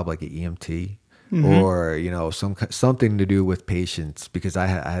job like an EMT. Or something to do with patients, because I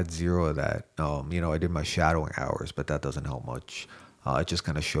had zero of that. I did my shadowing hours, but that doesn't help much. It just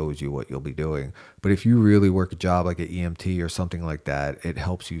kind of shows you what you'll be doing. But if you really work a job like an EMT or something like that, it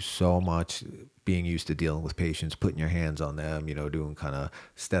helps you so much, being used to dealing with patients, putting your hands on them, doing kind of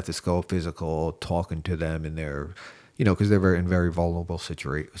stethoscope, physical, talking to them in their, because they're in very vulnerable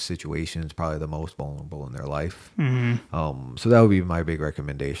situations, probably the most vulnerable in their life. So that would be my big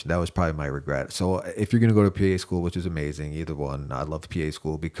recommendation. That was probably my regret. So if you're going to go to PA school, which is amazing, either one, I love PA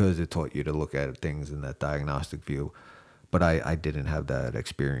school because it taught you to look at things in that diagnostic view. But I didn't have that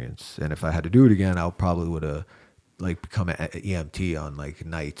experience. And if I had to do it again, I probably would have become an EMT on like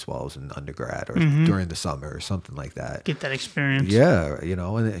nights while I was in undergrad or during the summer or something like that. Get that experience. Yeah, and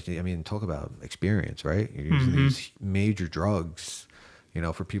I mean, talk about experience, right? You're using these major drugs,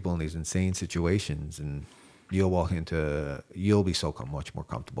 for people in these insane situations, and you'll be so much more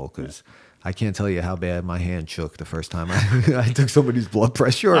comfortable, because I can't tell you how bad my hand shook the first time I took somebody's blood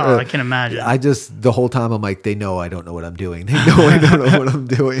pressure. Oh, I can imagine. The whole time I'm like, they know I don't know what I'm doing. They know I don't know what I'm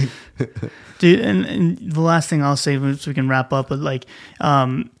doing. Dude, and the last thing I'll say, so we can wrap up, but like,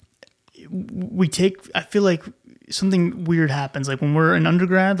 I feel like something weird happens. Like when we're in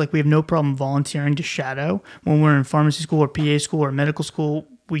undergrad, like we have no problem volunteering to shadow. When we're in pharmacy school or PA school or medical school,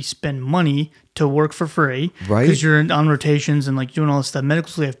 we spend money to work for free, right? Because you're on rotations and like doing all this stuff.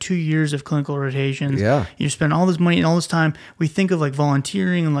 Medical school, you have 2 years of clinical rotations. Yeah, you spend all this money and all this time. We think of like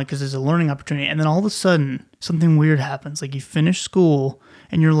volunteering and like, because there's a learning opportunity, and then all of a sudden something weird happens. Like you finish school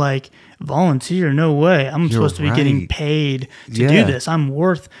and you're like, volunteer? No way. I'm supposed to be getting paid to do this. I'm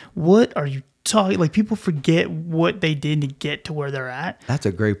worth. What are you talking? Like people forget what they did to get to where they're at. That's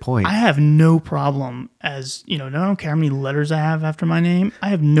a great point. I have no problem as, I don't care how many letters I have after my name. I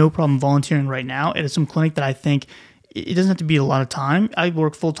have no problem volunteering right now at some clinic that I think it doesn't have to be a lot of time. I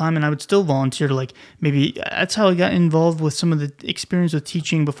work full time and I would still volunteer to maybe that's how I got involved with some of the experience with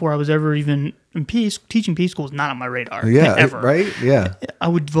teaching before I was ever even in teaching P school is not on my radar. Yeah. Ever. Right. Yeah. I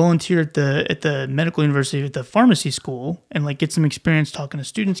would volunteer at the medical university at the pharmacy school and get some experience talking to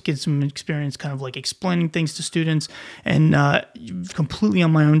students, get some experience kind of explaining things to students and completely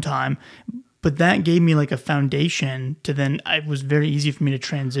on my own time. But that gave me a foundation to then it was very easy for me to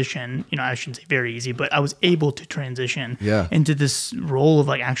transition. I shouldn't say very easy, but I was able to transition into this role of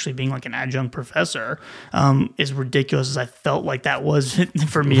actually being an adjunct professor. As ridiculous as I felt like that was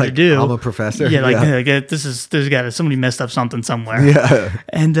for me to do. I'm a professor. Yeah, somebody messed up something somewhere. Yeah.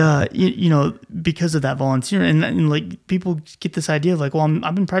 And because of that volunteer and people get this idea of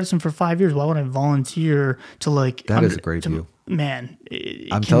I've been practicing for 5 years. Why would I volunteer to That is a great view. Man,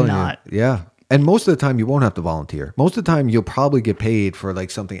 I'm telling you. Yeah. And most of the time you won't have to volunteer. Most of the time you'll probably get paid for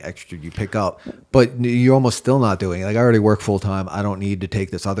something extra you pick up, but you're almost still not doing it. I already work full time. I don't need to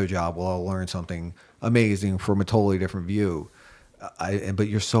take this other job while I'll learn something amazing from a totally different view. But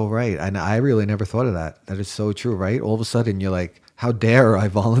you're so right. And I really never thought of that. That is so true, right? All of a sudden you're like, how dare I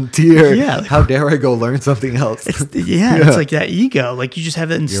volunteer? Yeah. How dare I go learn something else? It's that ego. You just have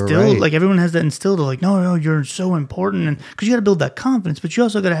that instilled. Right. Everyone has that instilled of no, you're so important. And because you got to build that confidence, but you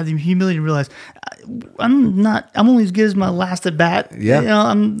also got to have the humility to realize I'm only as good as my last at bat.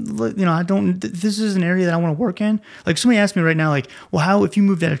 Yeah. This is an area that I want to work in. Somebody asked me right now, well, how, if you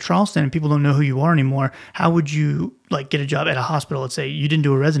moved out of Charleston and people don't know who you are anymore, how would you get a job at a hospital? Let's say you didn't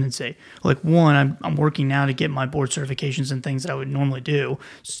do a residency. One, I'm working now to get my board certifications and things that I would normally do.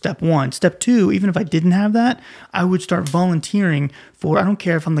 Step one. Step two, even if I didn't have that, I would start volunteering for, I don't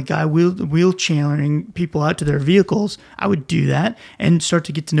care if I'm the guy wheelchairing people out to their vehicles, I would do that and start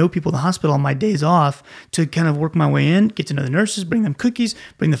to get to know people in the hospital on my days off to kind of work my way in, get to know the nurses, bring them cookies,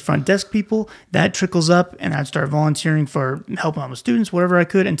 bring the front desk people. That trickles up and I'd start volunteering for helping out with students, whatever I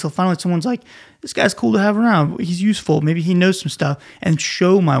could, until finally someone's like, this guy's cool to have around. He's useful. Maybe he knows some stuff, and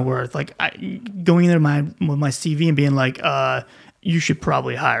show my worth. Going into with my CV and being like, you should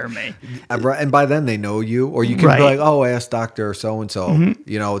probably hire me. And by then they know you, or you can be like, oh, ask Dr. So-and-so,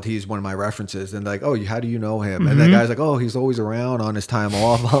 he's one of my references. And how do you know him? And that guy's like, oh, he's always around on his time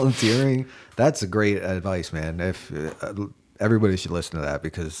off volunteering. That's a great advice, man. If everybody should listen to that,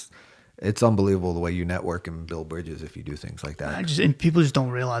 because it's unbelievable the way you network and build bridges if you do things like that. And people just don't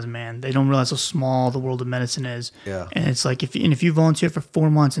realize, man. They don't realize how small the world of medicine is. Yeah. And it's if you volunteer for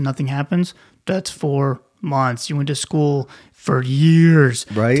 4 months and nothing happens, that's 4 months. You went to school for years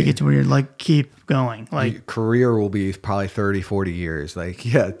to get to where you're keep going. Your career will be probably 30, 40 years.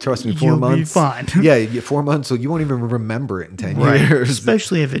 Trust me, 4 you'll months. You'll be fine. Yeah, 4 months, so you won't even remember it in 10 years.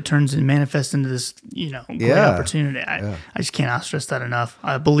 Especially if it turns and manifests into this, great opportunity. I just cannot stress that enough.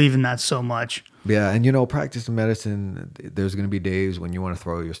 I believe in that so much. Yeah, and practicing medicine, there's going to be days when you want to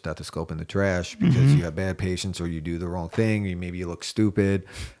throw your stethoscope in the trash because you have bad patients or you do the wrong thing, maybe you look stupid.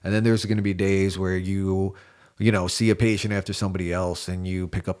 And then there's going to be days where you see a patient after somebody else and you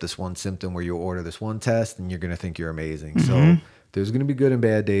pick up this one symptom where you order this one test and you're going to think you're amazing. So there's going to be good and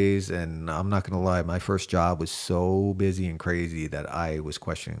bad days. And I'm not going to lie, my first job was so busy and crazy that I was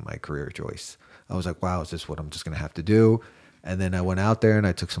questioning my career choice. I was like, wow, is this what I'm just going to have to do? And then I went out there and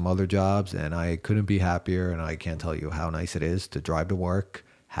I took some other jobs and I couldn't be happier. And I can't tell you how nice it is to drive to work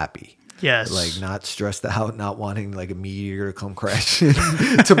happy. Yes. Not stressed out, not wanting a meteor to come crash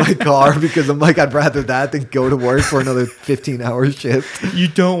into my car because I'm I'd rather that than go to work for another 15-hour shift. You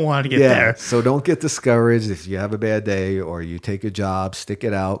don't want to get there. So don't get discouraged if you have a bad day or you take a job, stick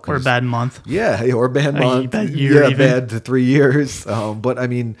it out. Or a bad month. Yeah, or a bad month. Bad year even. Bad 3 years. But I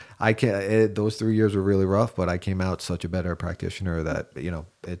mean, I can't. Those 3 years were really rough, but I came out such a better practitioner that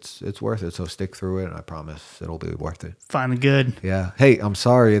it's worth it. So stick through it, and I promise it'll be worth it. Finally, good. Yeah. Hey, I'm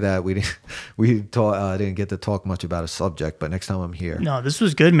sorry that we didn't get to talk much about a subject, but next time I'm here. No, this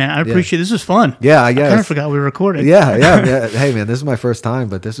was good, man. I appreciate this. Was fun. Yeah, I guess. I kind of forgot we were recording. Yeah. Hey, man, this is my first time,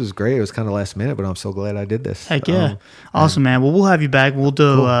 but this was great. It was kind of last minute, but I'm so glad I did this. Heck yeah. Awesome, man. Well, we'll have you back. We'll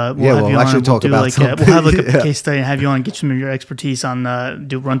do. Cool. We'll actually talk about something. We'll have a case study and have you on and get some of your expertise on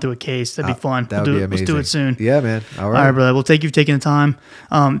run through a case. That'd be fun. That would be amazing. Let's do it soon. Yeah, man. All right. All right, brother. Well, thank you for taking the time.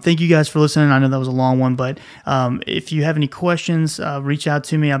 Thank you guys for listening. I know that was a long one, but if you have any questions, reach out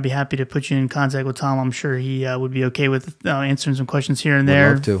to me. I'll be happy happy to put you in contact with Tom. I'm sure he would be okay with answering some questions here and Would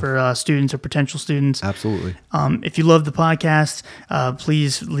there love to. for students or potential students. Absolutely. If you love the podcast,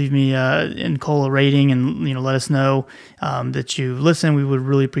 please leave me and Cole a rating, and let us know that you listen. We would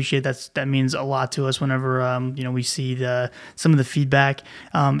really appreciate that. That means a lot to us whenever we see some of the feedback.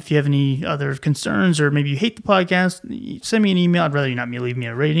 If you have any other concerns, or maybe you hate the podcast, send me an email. I'd rather you not leave me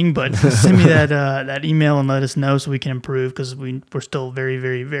a rating, but send me that email and let us know so we can improve, because we're still very,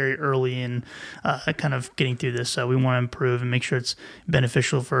 very, very early in kind of getting through this. So we want to improve and make sure it's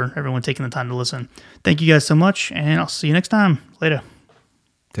beneficial for everyone taking the time to listen. Thank you guys so much, and I'll see you next time. Later.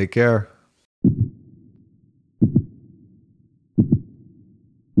 Take care.